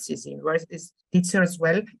university here is university teacher as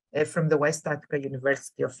well, from the West Africa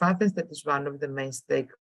University of Athens, that is one of the main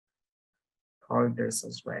stakeholders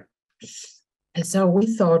as well. And so we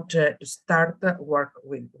thought to start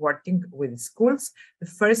working with schools. The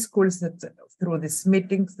first schools that through these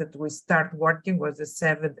meetings that we start working was the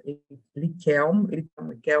 7th Lyceum,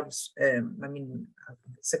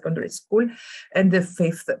 secondary school, and the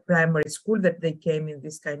 5th primary school, that they came in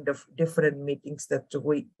this kind of different meetings that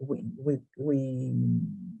we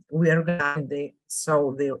organized, and they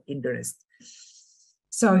saw their interest.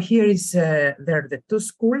 So here is, there are the two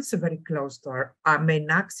schools very close to our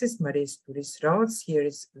main axis, Maria's Tourist Roads. Here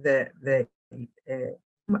is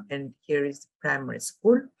and here is the primary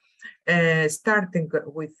school. Starting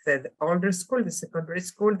with the older school, the secondary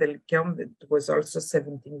school, the Lyceum, that was also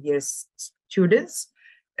 17 years students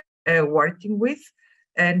working with.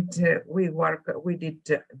 And we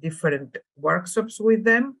did different workshops with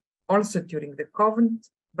them, also during the COVID,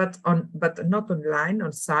 but not online,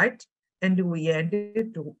 on site. And we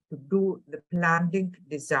ended to do the planting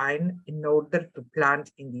design in order to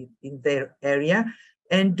plant in their area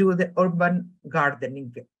and do the urban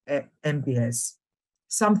gardening NBS.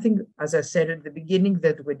 Something, as I said at the beginning,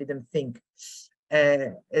 that we didn't think.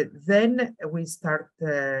 Then we start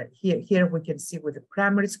here we can see with the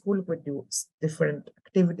primary school, we do different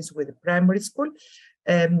activities with the primary school.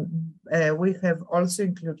 We have also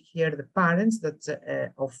included here the parents that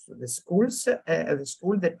of the schools, the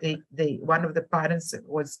school that one of the parents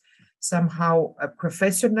was somehow a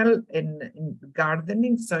professional in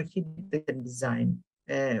gardening, so he did the design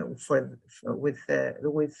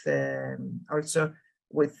also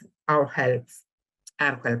with our help.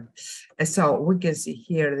 So we can see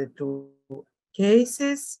here the two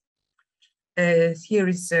cases. Here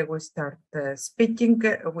is we start speaking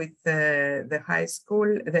with the high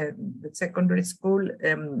school, the secondary school.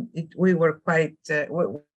 We were quite, we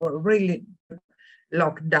were really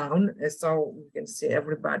locked down, so you can see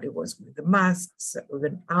everybody was with the masks,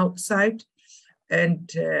 even outside.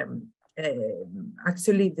 And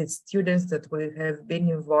actually, the students that we have been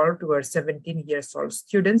involved were 17 years old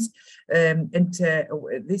students, and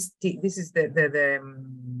this is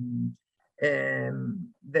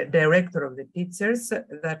the director of the teachers,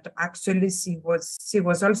 that actually she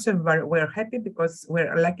was also we're happy because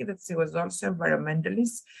we're lucky that she was also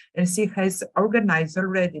environmentalist, and she has organized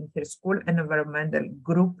already in her school an environmental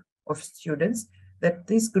group of students, that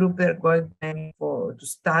this group they're going to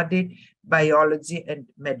study biology and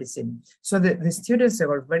medicine. So the students, they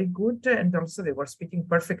were very good, and also they were speaking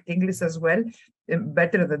perfect English as well,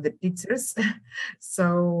 better than the teachers.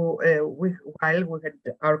 So while we had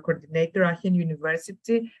our coordinator, Aachen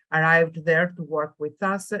University, arrived there to work with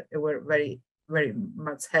us, we were very, very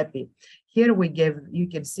much happy. Here you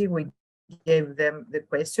can see we gave them the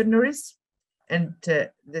questionnaires, and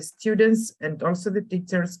the students and also the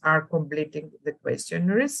teachers are completing the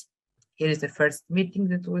questionnaires. Here is the first meeting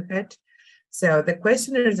that we had. So the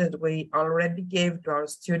questionnaires that we already gave to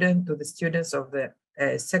the students of the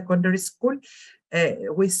secondary school,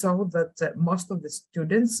 we saw that most of the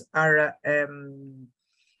students are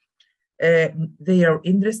they are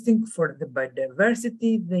interesting for the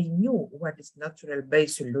biodiversity. They knew what is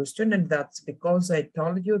natural-based solution, and that's because I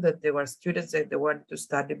told you that there were students that they wanted to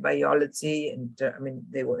study biology, and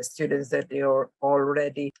they were students that they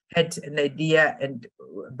already had an idea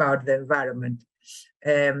about the environment.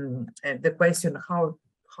 And the question,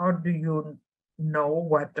 how do you know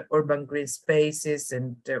what urban green spaces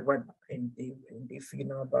and if you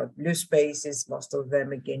know about blue spaces? Most of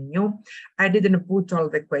them again knew. I didn't put all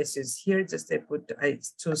the questions here, just I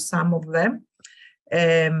chose some of them.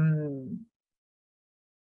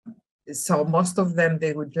 so most of them,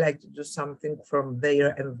 they would like to do something from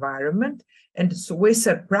their environment. And so we're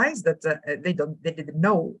surprised that they didn't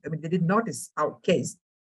know, I mean, they didn't notice our case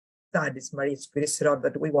studies, Marie Curie wrote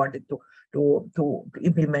that we wanted to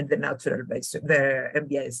implement the natural base, the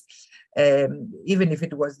NBS. Even if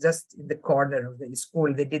it was just in the corner of the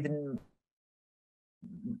school, they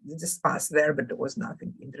just passed there, but there was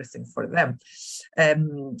nothing interesting for them.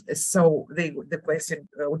 So the question,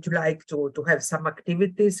 would you like to have some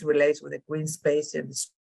activities related with the green space in the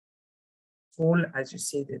school? As you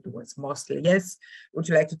see, it was mostly yes. Would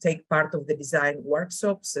you like to take part of the design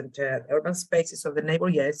workshops and urban spaces of the neighbor?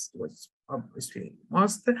 Yes, it was obviously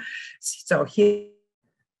most. So here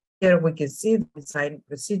we can see the design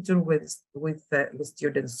procedure with the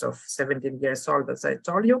students of 17 years old, as I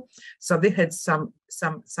told you. So they had some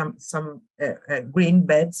green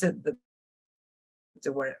beds that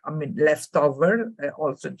were, I mean, left over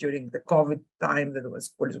also during the COVID time that the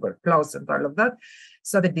schools were closed and all of that.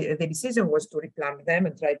 So the decision was to replant them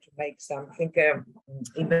and try to make something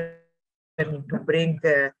even to bring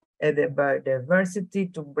the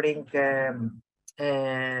biodiversity, to bring the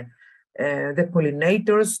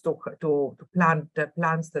pollinators, to plant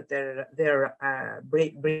plants that they're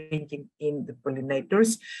bringing in the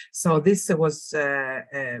pollinators. So this was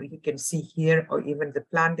you can see here, or even the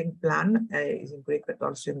planting plan is in Greek but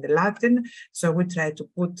also in the Latin. So we try to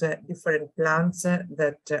put different plants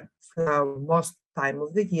that flower most time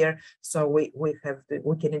of the year. So we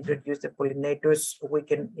can introduce the pollinators, we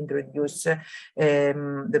can introduce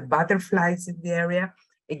the butterflies in the area.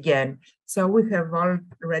 Again, so we have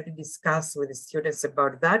already discussed with the students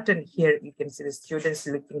about that, and here you can see the students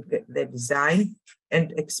looking at the design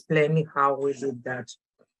and explaining how we did that.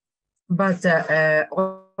 But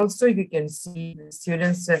also you can see the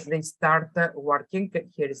students, they start working.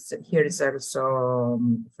 Here is also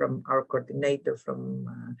from our coordinator from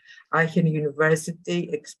Aachen University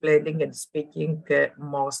explaining and speaking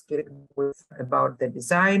mostly about the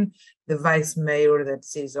design. The vice mayor that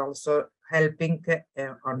is also helping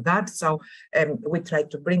on that. So we try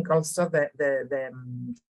to bring also the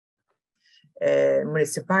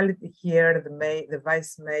municipality here, the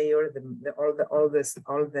vice mayor, all the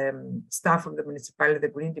staff of the municipality, the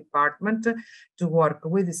green department, to work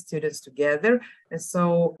with the students together. And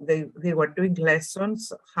so they were doing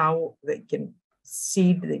lessons how they can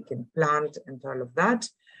seed, they can plant, and all of that.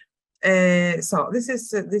 So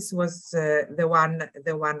this was the one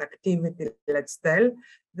activity, let's tell.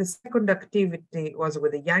 The second activity was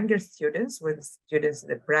with the younger students, with students in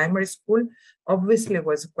the primary school. Obviously, it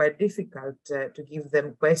was quite difficult to give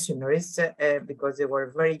them questionnaires because they were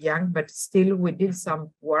very young, but still we did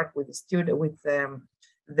some work with the student, with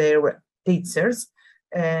their teachers,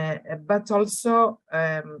 but also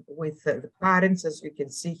with the parents, as you can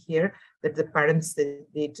see here, that the parents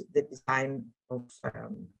did the design of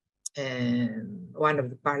and one of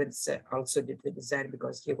the parents also did the design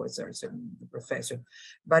because he was also in the profession.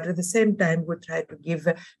 But at the same time, we try to give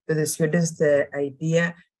to the students the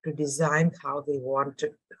idea to design how they want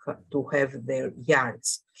to have their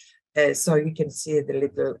yards. So you can see the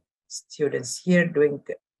little students here doing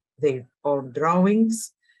their own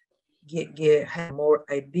drawings, have more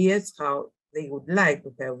ideas how they would like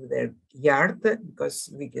to have their yard, because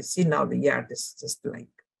we can see now the yard is just like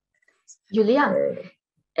Julia.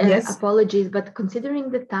 Yes. Apologies, but considering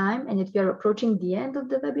the time and if we are approaching the end of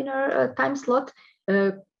the webinar time slot,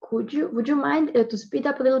 would you mind to speed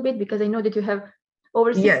up a little bit, because I know that you have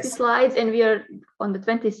over 60 slides and we are on the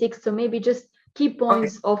 26th, so maybe just key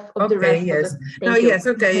points of the rest. Yes. Of the, yes.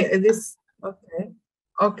 Okay.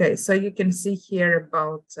 Okay. So you can see here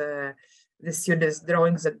about the students'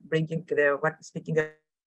 drawings that bringing speaking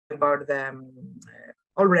about them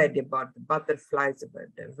already about the butterflies,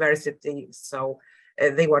 about diversity. So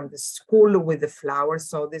they want the school with the flowers.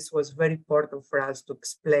 So this was very important for us to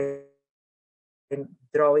explain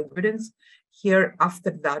drawing evidence. Here, after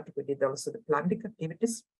that, we did also the planting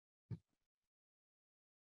activities.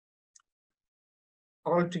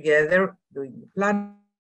 All together, doing the planting.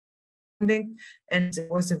 And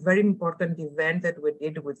it was a very important event that we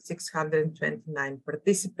did with 629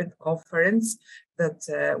 participant conference that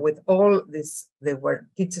with all this, there were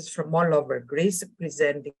teachers from all over Greece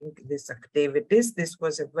presenting these activities. This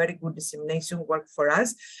was a very good dissemination work for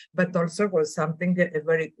us, but also was something, a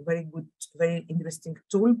very, very good, very interesting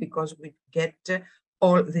tool, because we get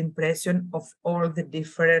all the impression of all the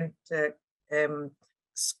different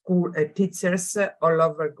school teachers all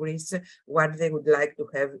over Greece, what they would like to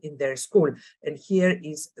have in their school. And here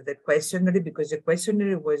is the questionnaire, because the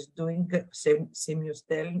questionnaire was doing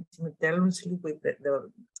simultaneously with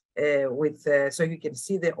So you can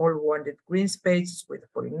see the all wanted green spaces with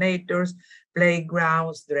pollinators,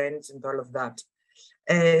 playgrounds, drains, and all of that.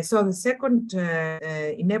 So the second,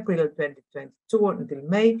 in April 2022 until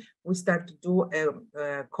May, we start to do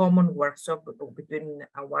a common workshop between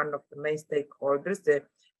one of the main stakeholders, the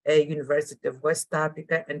University of West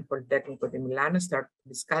Attica and Politecnico di Milano, start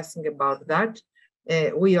discussing about that.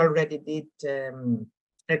 We already did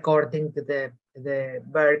recording the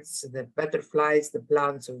birds, the butterflies, the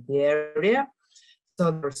plants of the area.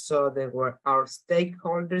 So there were our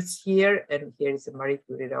stakeholders here, and here is the Marie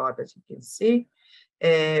Curie road, as you can see.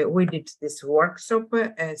 We did this workshop,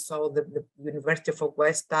 so the University of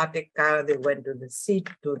West Attica, they went to the sea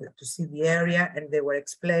to see the area, and they were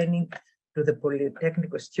explaining to the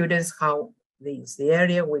Polytechnical students how they use the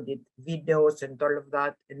area. We did videos and all of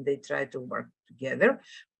that, and they try to work together.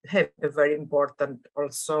 Have a very important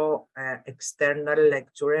also external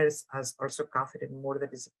lecturers, as also Catherine Moore,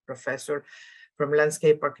 that is a professor from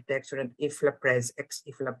landscape architecture and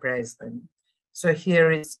ex-IFLA president. So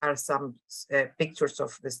here are some pictures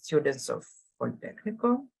of the students of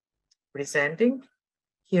Politecnico presenting.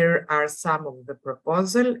 Here are some of the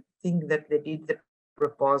proposal. I think that they did the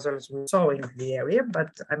proposals we saw in the area,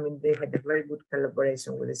 but I mean, they had a very good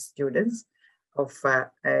collaboration with the students of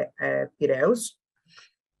Piraeus.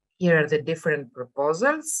 Here are the different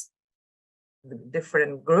proposals, the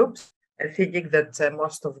different groups. I think that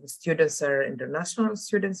most of the students are international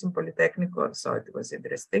students in Politecnico, so it was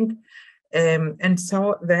interesting. And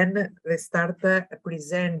so then they start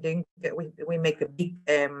presenting, we make a big,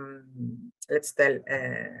 let's tell,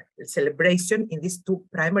 celebration in these two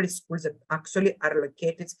primary schools that actually are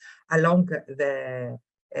located along the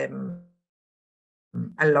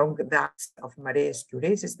axis of Maria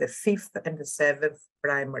Curie. It's the 5th and the 7th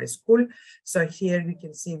primary school. So here you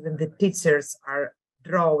can see that the teachers are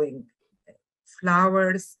drawing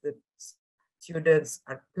flowers, the students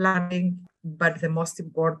are planting, but the most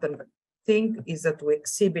important thing is that we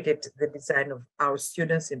exhibited the design of our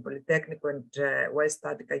students in Politecnico and West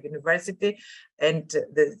Attica University, and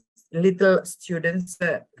the little students,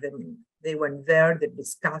 they went there, they're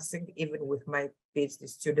discussing, even with my PhD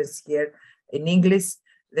students here in English.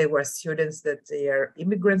 They were students that they are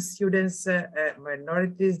immigrant students,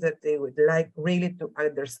 minorities, that they would like really to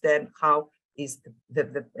understand how is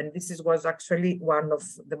and this was actually one of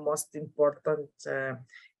the most important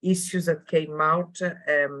issues that came out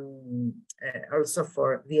also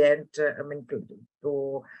for the end, I mean,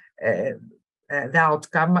 the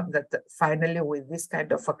outcome that finally with this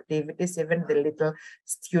kind of activities, even the little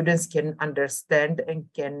students can understand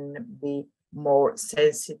and can be more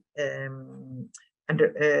sensitive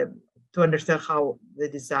to understand how the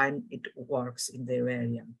design it works in their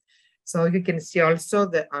area. So you can see also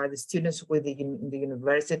the students in the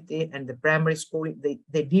university and the primary school,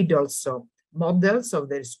 they did also models of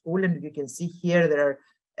their school, and you can see here there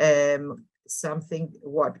are something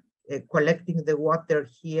collecting the water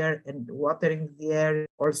here and watering the air,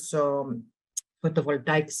 also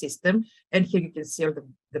photovoltaic system. And here you can see all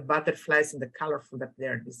the butterflies and the colorful that they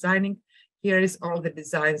are designing. Here is all the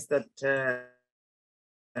designs that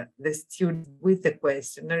the students with the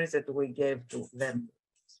questionnaires that we gave to them.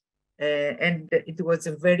 And it was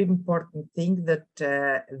a very important thing that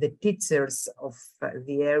the teachers of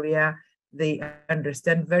the area, they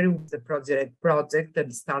understand very well the project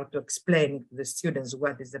and start to explain to the students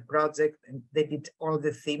what is the project, and they did all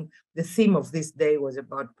the theme. The theme of this day was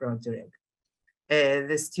about proGIreg.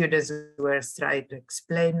 The students were trying to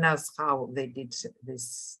explain us how they did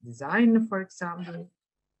this design, for example.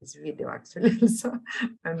 This video actually, so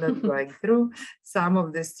I'm not going through. Some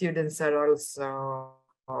of the students are also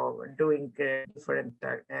doing different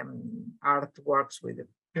artworks with the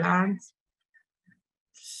plants.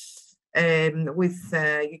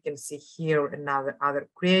 You can see here other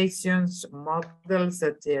creations, models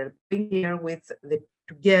that they're doing here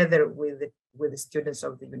together with the students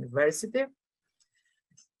of the university.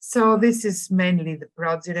 So this is mainly the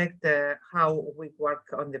proGIreg, how we work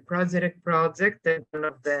on the proGIreg project, and one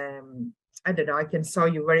of the I don't know, I can show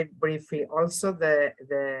you very briefly also the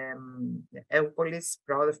euPOLIS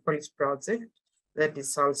project that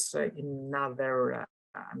is also another,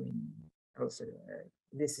 I mean, also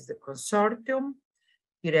this is the consortium.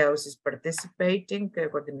 Piraeus is participating,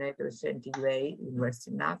 coordinator is NTUA,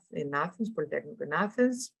 University in Athens, Polytechnic in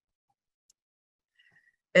Athens.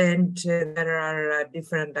 And there are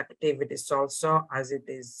different activities also, as it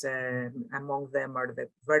is among them are the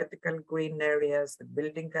vertical green areas, the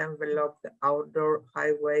building envelope, the outdoor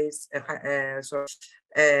highways. I'm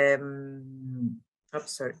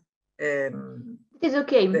sorry. It is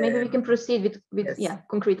okay. Maybe we can proceed with yes.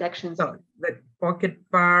 concrete actions. So the pocket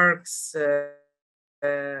parks, the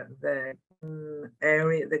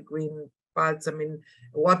area, the green paths, I mean,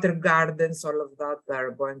 water gardens, all of that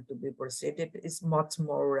are going to be proceeded. It's much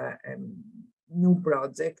more new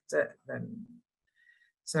project than.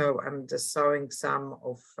 So I'm just showing some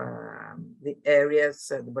of the areas,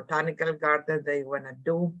 the botanical garden they want to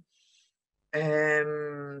do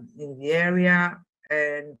in the area,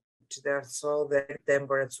 and there's all the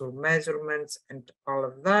temperature measurements and all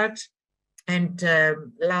of that. And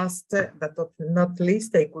last but not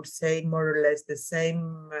least, I could say more or less the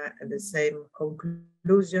same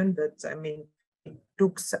conclusion, that I mean, it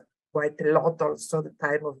took quite a lot also the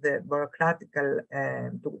time of the bureaucratical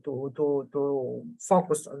to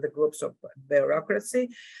focus on the groups of bureaucracy,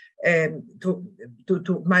 and to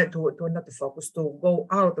not to focus, to go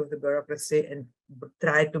out of the bureaucracy and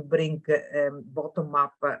try to bring bottom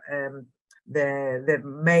up the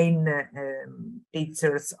main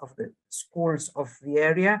teachers of the schools of the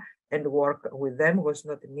area and work with them was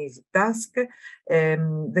not an easy task.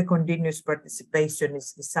 The continuous participation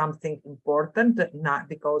is something important now,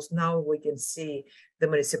 because now we can see the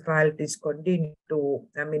municipalities continue to,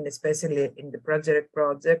 I mean, especially in the proGIreg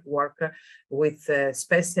project, work with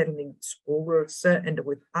special needs schools and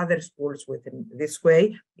with other schools within this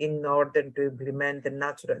way in order to implement the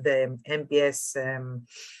NBS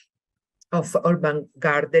of urban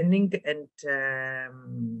gardening and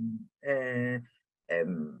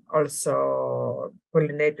also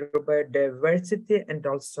pollinator biodiversity and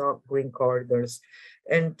also green corridors.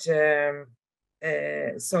 And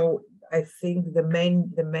so I think the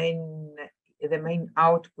main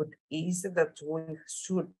output is that we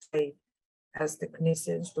should say, as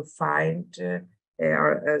technicians, to find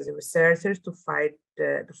or as researchers to find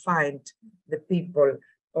the people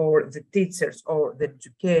or the teachers or the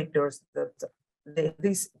educators that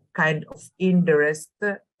this kind of interest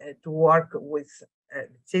to work with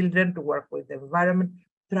children, to work with the environment,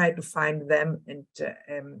 try to find them and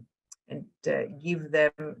give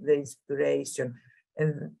them the inspiration.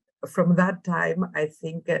 And from that time, I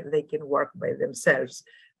think they can work by themselves.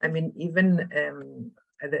 I mean, even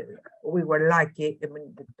we were lucky. I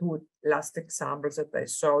mean, the two last examples that I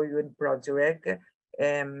saw you in proGIreg,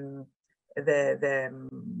 the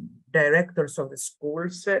directors of the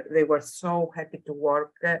schools, they were so happy to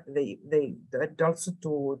work. They also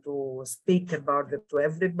to speak about it to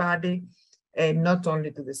everybody, and not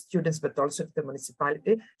only to the students but also to the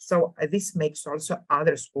municipality. So this makes also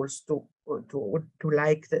other schools to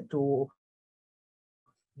like to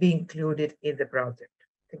be included in the project.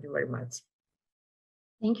 Thank you very much.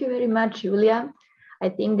 Thank you very much, Julia. I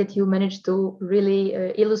think that you managed to really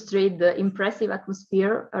illustrate the impressive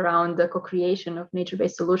atmosphere around the co-creation of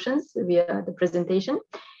nature-based solutions via the presentation.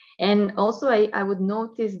 And also, I would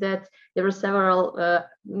notice that there were several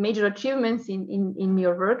major achievements in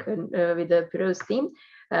your work with the Piraeus team.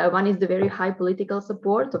 One is the very high political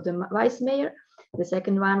support of the vice mayor. The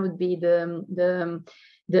second one would be that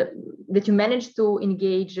you managed to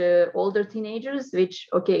engage older teenagers, which,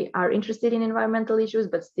 okay, are interested in environmental issues,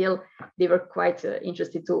 but still they were quite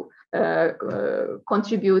interested to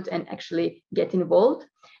contribute and actually get involved.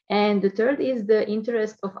 And the third is the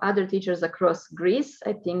interest of other teachers across Greece.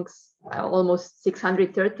 I think almost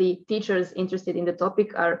 630 teachers interested in the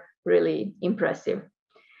topic are really impressive.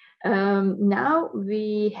 Now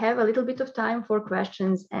we have a little bit of time for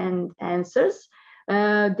questions and answers.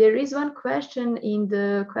 There is one question in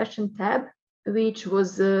the question tab, which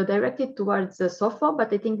was directed towards Sofo,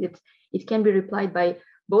 but I think it can be replied by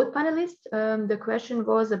both panelists. The question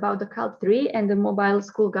was about the CAL3 and the mobile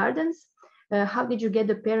school gardens. How did you get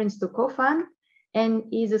the parents to co-fund? And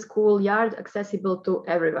is a school yard accessible to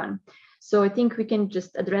everyone? So I think we can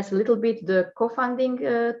just address a little bit the co-funding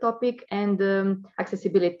topic and the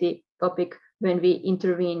accessibility topic when we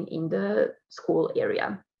intervene in the school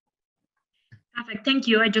area. Perfect, thank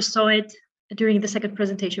you. I just saw it during the second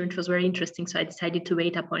presentation, which was very interesting. So I decided to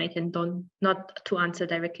wait upon it and not to answer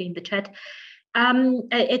directly in the chat.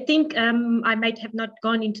 I think I might have not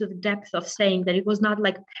gone into the depth of saying that it was not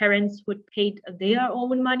like parents who paid their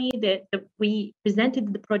own money, that we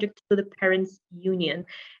presented the project to the parents' union.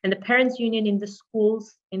 And the parents' union in the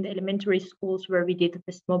schools, in the elementary schools where we did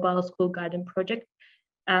this mobile school garden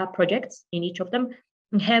projects in each of them,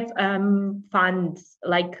 have funds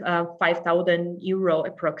like 5,000 euro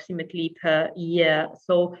approximately per year.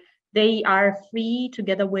 So they are free,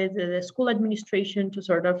 together with the school administration, to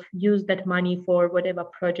sort of use that money for whatever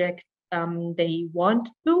project they want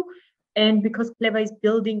to. And because Clever is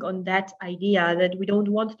building on that idea that we don't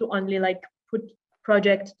want to only like put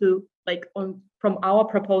projects to like from our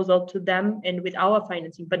proposal to them and with our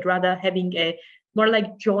financing, but rather having a more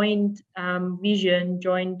like joint vision,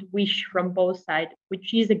 joint wish from both sides,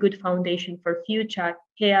 which is a good foundation for future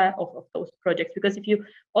care of those projects. Because if you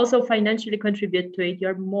also financially contribute to it,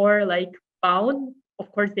 you're more like bound.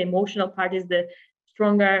 Of course, the emotional part is the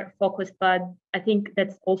stronger focus, but I think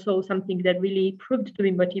that's also something that really proved to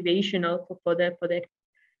be motivational for the.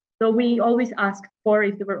 So we always asked for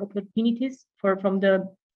if there were opportunities from the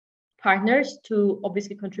partners to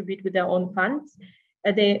obviously contribute with their own funds.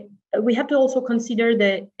 We have to also consider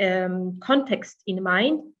the context in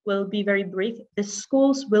mind. Will be very brief. The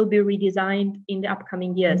schools will be redesigned in the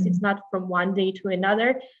upcoming years. It's not from one day to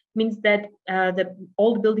another. Means that the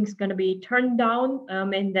old building is going to be turned down,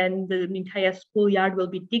 and then the entire schoolyard will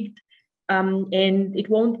be digged, and it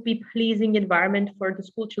won't be pleasing environment for the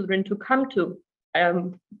school children to come to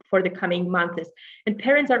for the coming months. And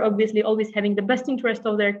parents are obviously always having the best interest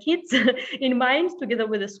of their kids in mind, together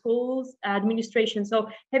with the schools administration. So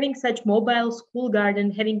having such mobile school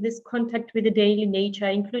garden, having this contact with the daily nature,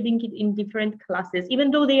 including it in different classes,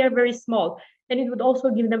 even though they are very small, and it would also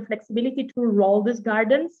give them flexibility to roll these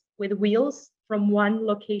gardens with wheels from one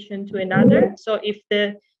location to another. So if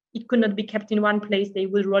it could not be kept in one place, they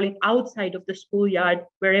will roll it outside of the schoolyard,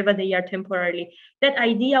 wherever they are temporarily. That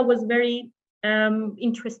idea was very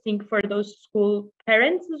interesting for those school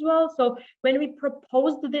parents as well. So when we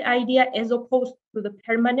proposed the idea as opposed to the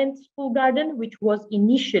permanent school garden, which was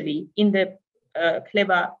initially in the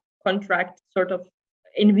clever contract sort of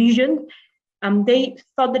envisioned, they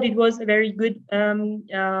thought that it was a very good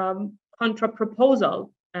contra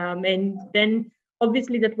proposal. And then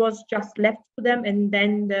obviously that was just left to them, and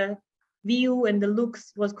then the view and the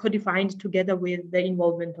looks was co-defined together with the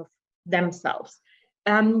involvement of themselves.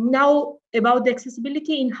 Now, about the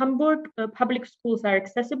accessibility in Hamburg, public schools are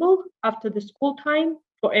accessible after the school time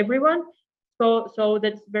for everyone. So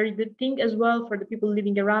that's a very good thing as well for the people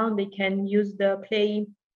living around. They can use the play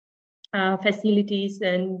facilities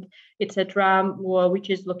and etc., which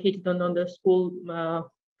is located on the school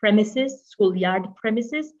premises, schoolyard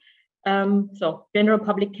premises. So general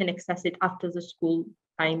public can access it after the school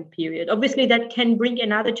time period. Obviously, that can bring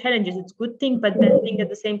another challenges. It's a good thing, but bad thing at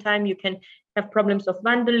the same time. You can have problems of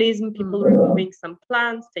vandalism, people removing some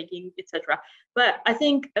plants, taking etc. But I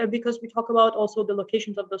think because we talk about also the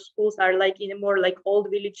locations of the schools are like in a more like old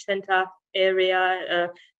village center area,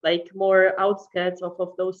 like more outskirts of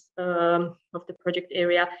those of the project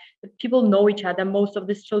area. People know each other. Most of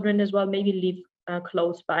these children as well maybe live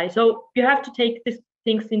close by. So you have to take these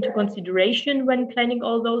things into consideration when planning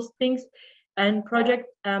all those things and project,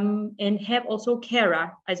 and have also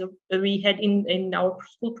carer, as we had in our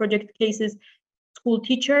school project cases, school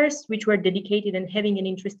teachers which were dedicated and having an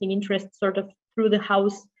interest sort of through the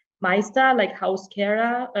house meister, like house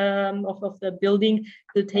carer of the building,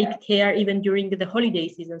 to take care even during the holiday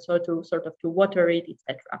season, so to sort of to water it,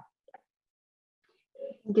 etc.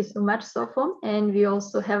 Thank you so much, Sofo. And we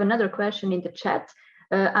also have another question in the chat.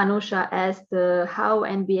 Anusha asked how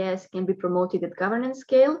NBS can be promoted at governance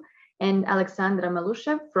scale. And Alexandra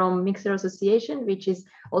Malushev from Mixer Association, which is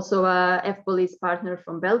also a euPOLIS partner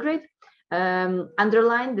from Belgrade,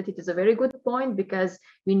 underlined that it is a very good point because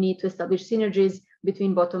we need to establish synergies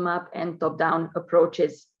between bottom-up and top-down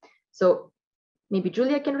approaches. So maybe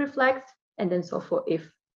Julia can reflect, and then Sofo, if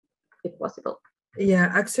possible.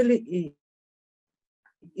 Yeah, actually,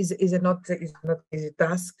 is not easy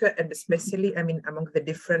task, and especially, I mean, among the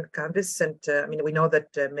different countries. And I mean, we know that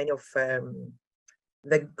many of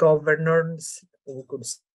the governors, we could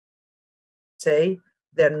say,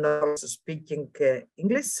 they're not also speaking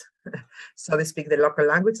English, so they speak the local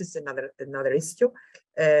language. It's another issue.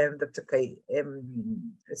 That's okay.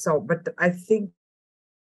 So, but I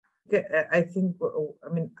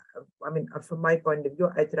mean, from my point of view,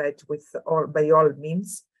 I try to by all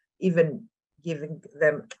means, even giving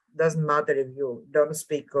them, doesn't matter if you don't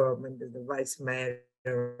speak the vice mayor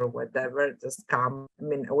or whatever, just come. I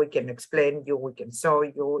mean, we can explain you, we can show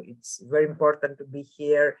you. It's very important to be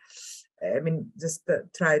here. I mean, just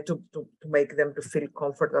try to make them to feel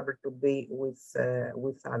comfortable to be with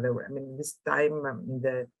other. I mean, this time in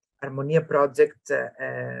the Harmonia project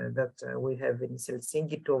that we have in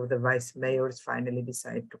Helsinki, two of the vice mayors finally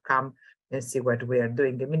decided to come and see what we are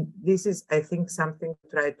doing. I mean, this is, I think, something to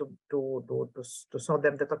try to show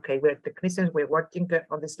them that, okay, we're technicians, we're working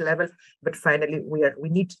on this level, but finally we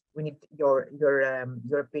need your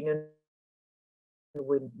opinion,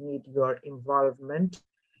 we need your involvement,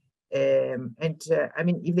 and I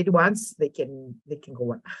mean, if it wants, they can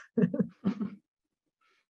go on.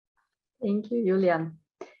 Thank you, Julian.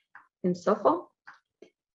 And Sofo,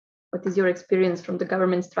 what is your experience from the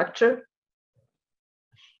government structure?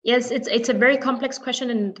 Yes, it's a very complex question,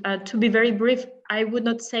 and to be very brief, I would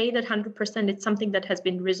not say that 100% it's something that has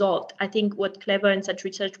been resolved. I think what Clever and such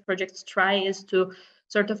research projects try is to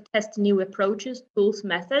sort of test new approaches, tools,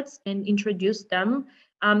 methods, and introduce them,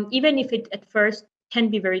 even if it at first can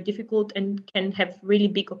be very difficult and can have really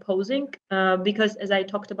big opposing, because as I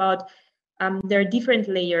talked about, there are different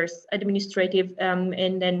layers, administrative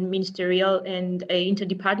and then ministerial and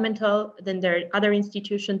interdepartmental, then there are other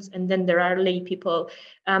institutions, and then there are lay people.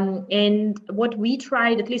 And what we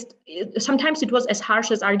tried, at least sometimes it was as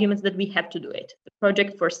harsh as arguments that we have to do it. The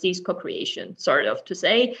project foresees co-creation, sort of to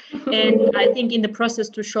say. And I think in the process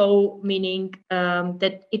to show meaning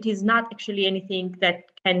that it is not actually anything that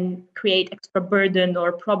can create extra burden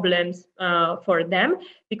or problems for them,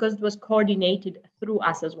 because it was coordinated through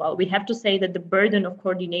us as well. We have to say that the burden of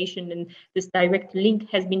coordination and this direct link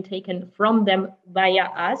has been taken from them via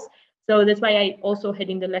us. So that's why I also had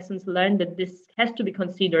in the lessons learned that this has to be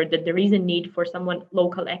considered, that there is a need for someone,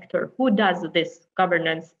 local actor, who does this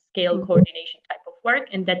governance, scale, coordination type of work,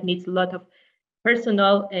 and that needs a lot of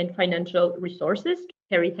personal and financial resources to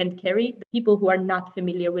carry the people who are not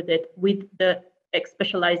familiar with it, with the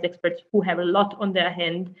specialized experts who have a lot on their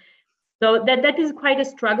hand. So that is quite a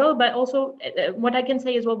struggle, but also what I can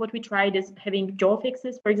say as well, what we tried is having job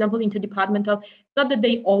fixes, for example, interdepartmental. Not that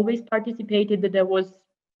they always participated, that there was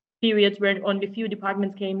periods where only few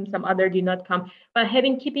departments came, some other did not come, but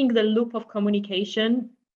keeping the loop of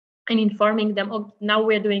communication and informing them, oh, now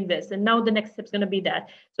we're doing this, and now the next step is going to be that.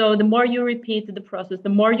 So the more you repeat the process, the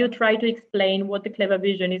more you try to explain what the Clever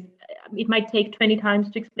vision is. It might take 20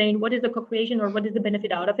 times to explain what is the co-creation or what is the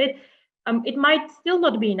benefit out of it. It might still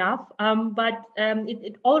not be enough, but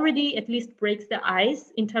it already at least breaks the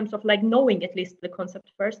ice in terms of like knowing at least the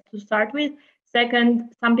concept first to start with.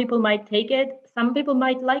 Second, some people might take it, some people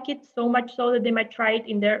might like it so much so that they might try it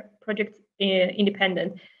in their projects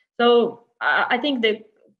independent. So I think the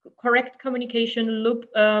correct communication loop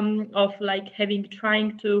of like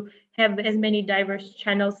trying to have as many diverse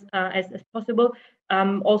channels as possible.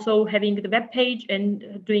 Also having the web page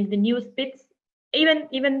and doing the news bits.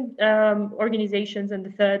 Even organizations and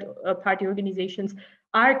the third party organizations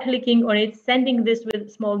are clicking on it, sending this with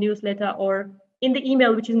small newsletter or in the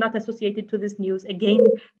email, which is not associated to this news, again,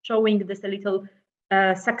 showing this a little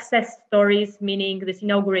success stories, meaning this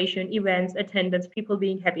inauguration, events, attendance, people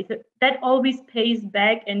being happy. So that always pays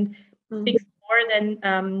back and speaks more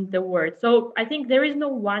than the word. So I think there is no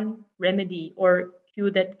one remedy or cue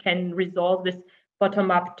that can resolve this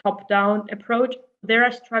bottom-up, top-down approach. There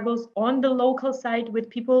are struggles on the local side with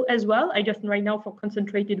people as well. I just right now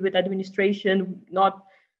concentrated with administration, not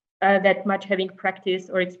that much having practice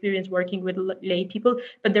or experience working with lay people,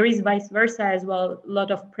 but there is vice versa as well, a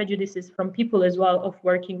lot of prejudices from people as well of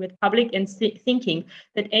working with public and thinking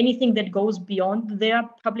that anything that goes beyond their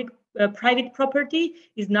private property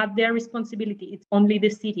is not their responsibility, it's only the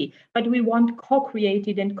city. But we want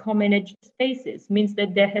co-created and co-managed spaces, means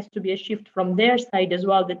that there has to be a shift from their side as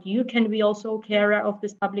well, that you can be also carer of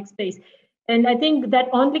this public space. And I think that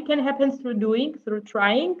only can happen through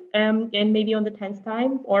trying, and maybe on the 10th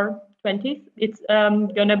time or 20th, it's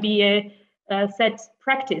gonna be a set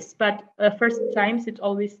practice, but first times it's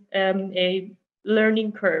always a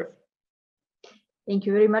learning curve. Thank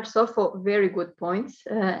you very much, so for very good points.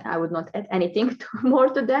 I would not add anything more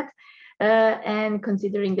to that. And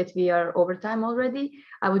considering that we are over time already,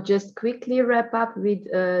 I would just quickly wrap up with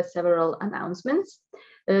several announcements.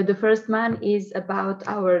 The first one is about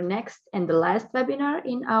our next and the last webinar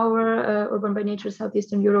in our UrbanByNature South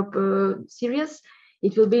Eastern Europe series.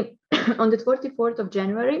 It will be on the 24th of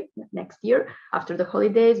January next year, after the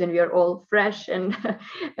holidays, when we are all fresh and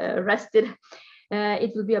rested.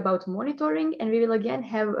 It will be about monitoring, and we will again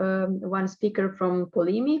have one speaker from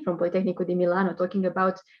Polimi, from Politecnico di Milano, talking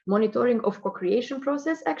about monitoring of co-creation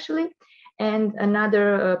process actually, and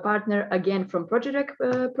another partner again from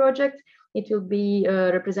proGIreg project. It will be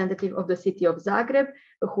a representative of the city of Zagreb,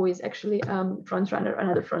 who is actually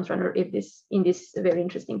another frontrunner in this very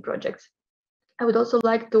interesting project. I would also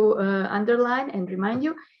like to underline and remind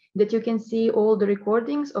you that you can see all the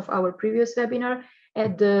recordings of our previous webinar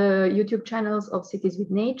at the YouTube channels of Cities with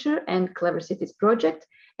Nature and Clever Cities Project,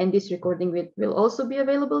 and this recording will also be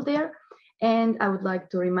available there. And I would like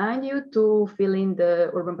to remind you to fill in the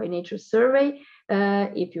UrbanByNature survey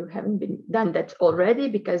if you haven't done that already,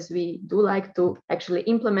 because we do like to actually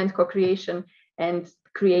implement co-creation and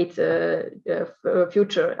create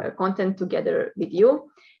future content together with you.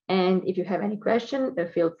 And if you have any question,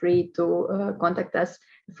 feel free to contact us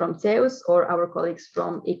from CEUS or our colleagues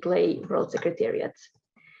from ICLEI World Secretariat.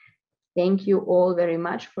 Thank you all very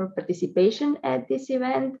much for participation at this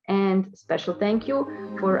event, and special thank you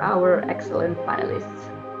for our excellent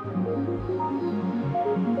panelists.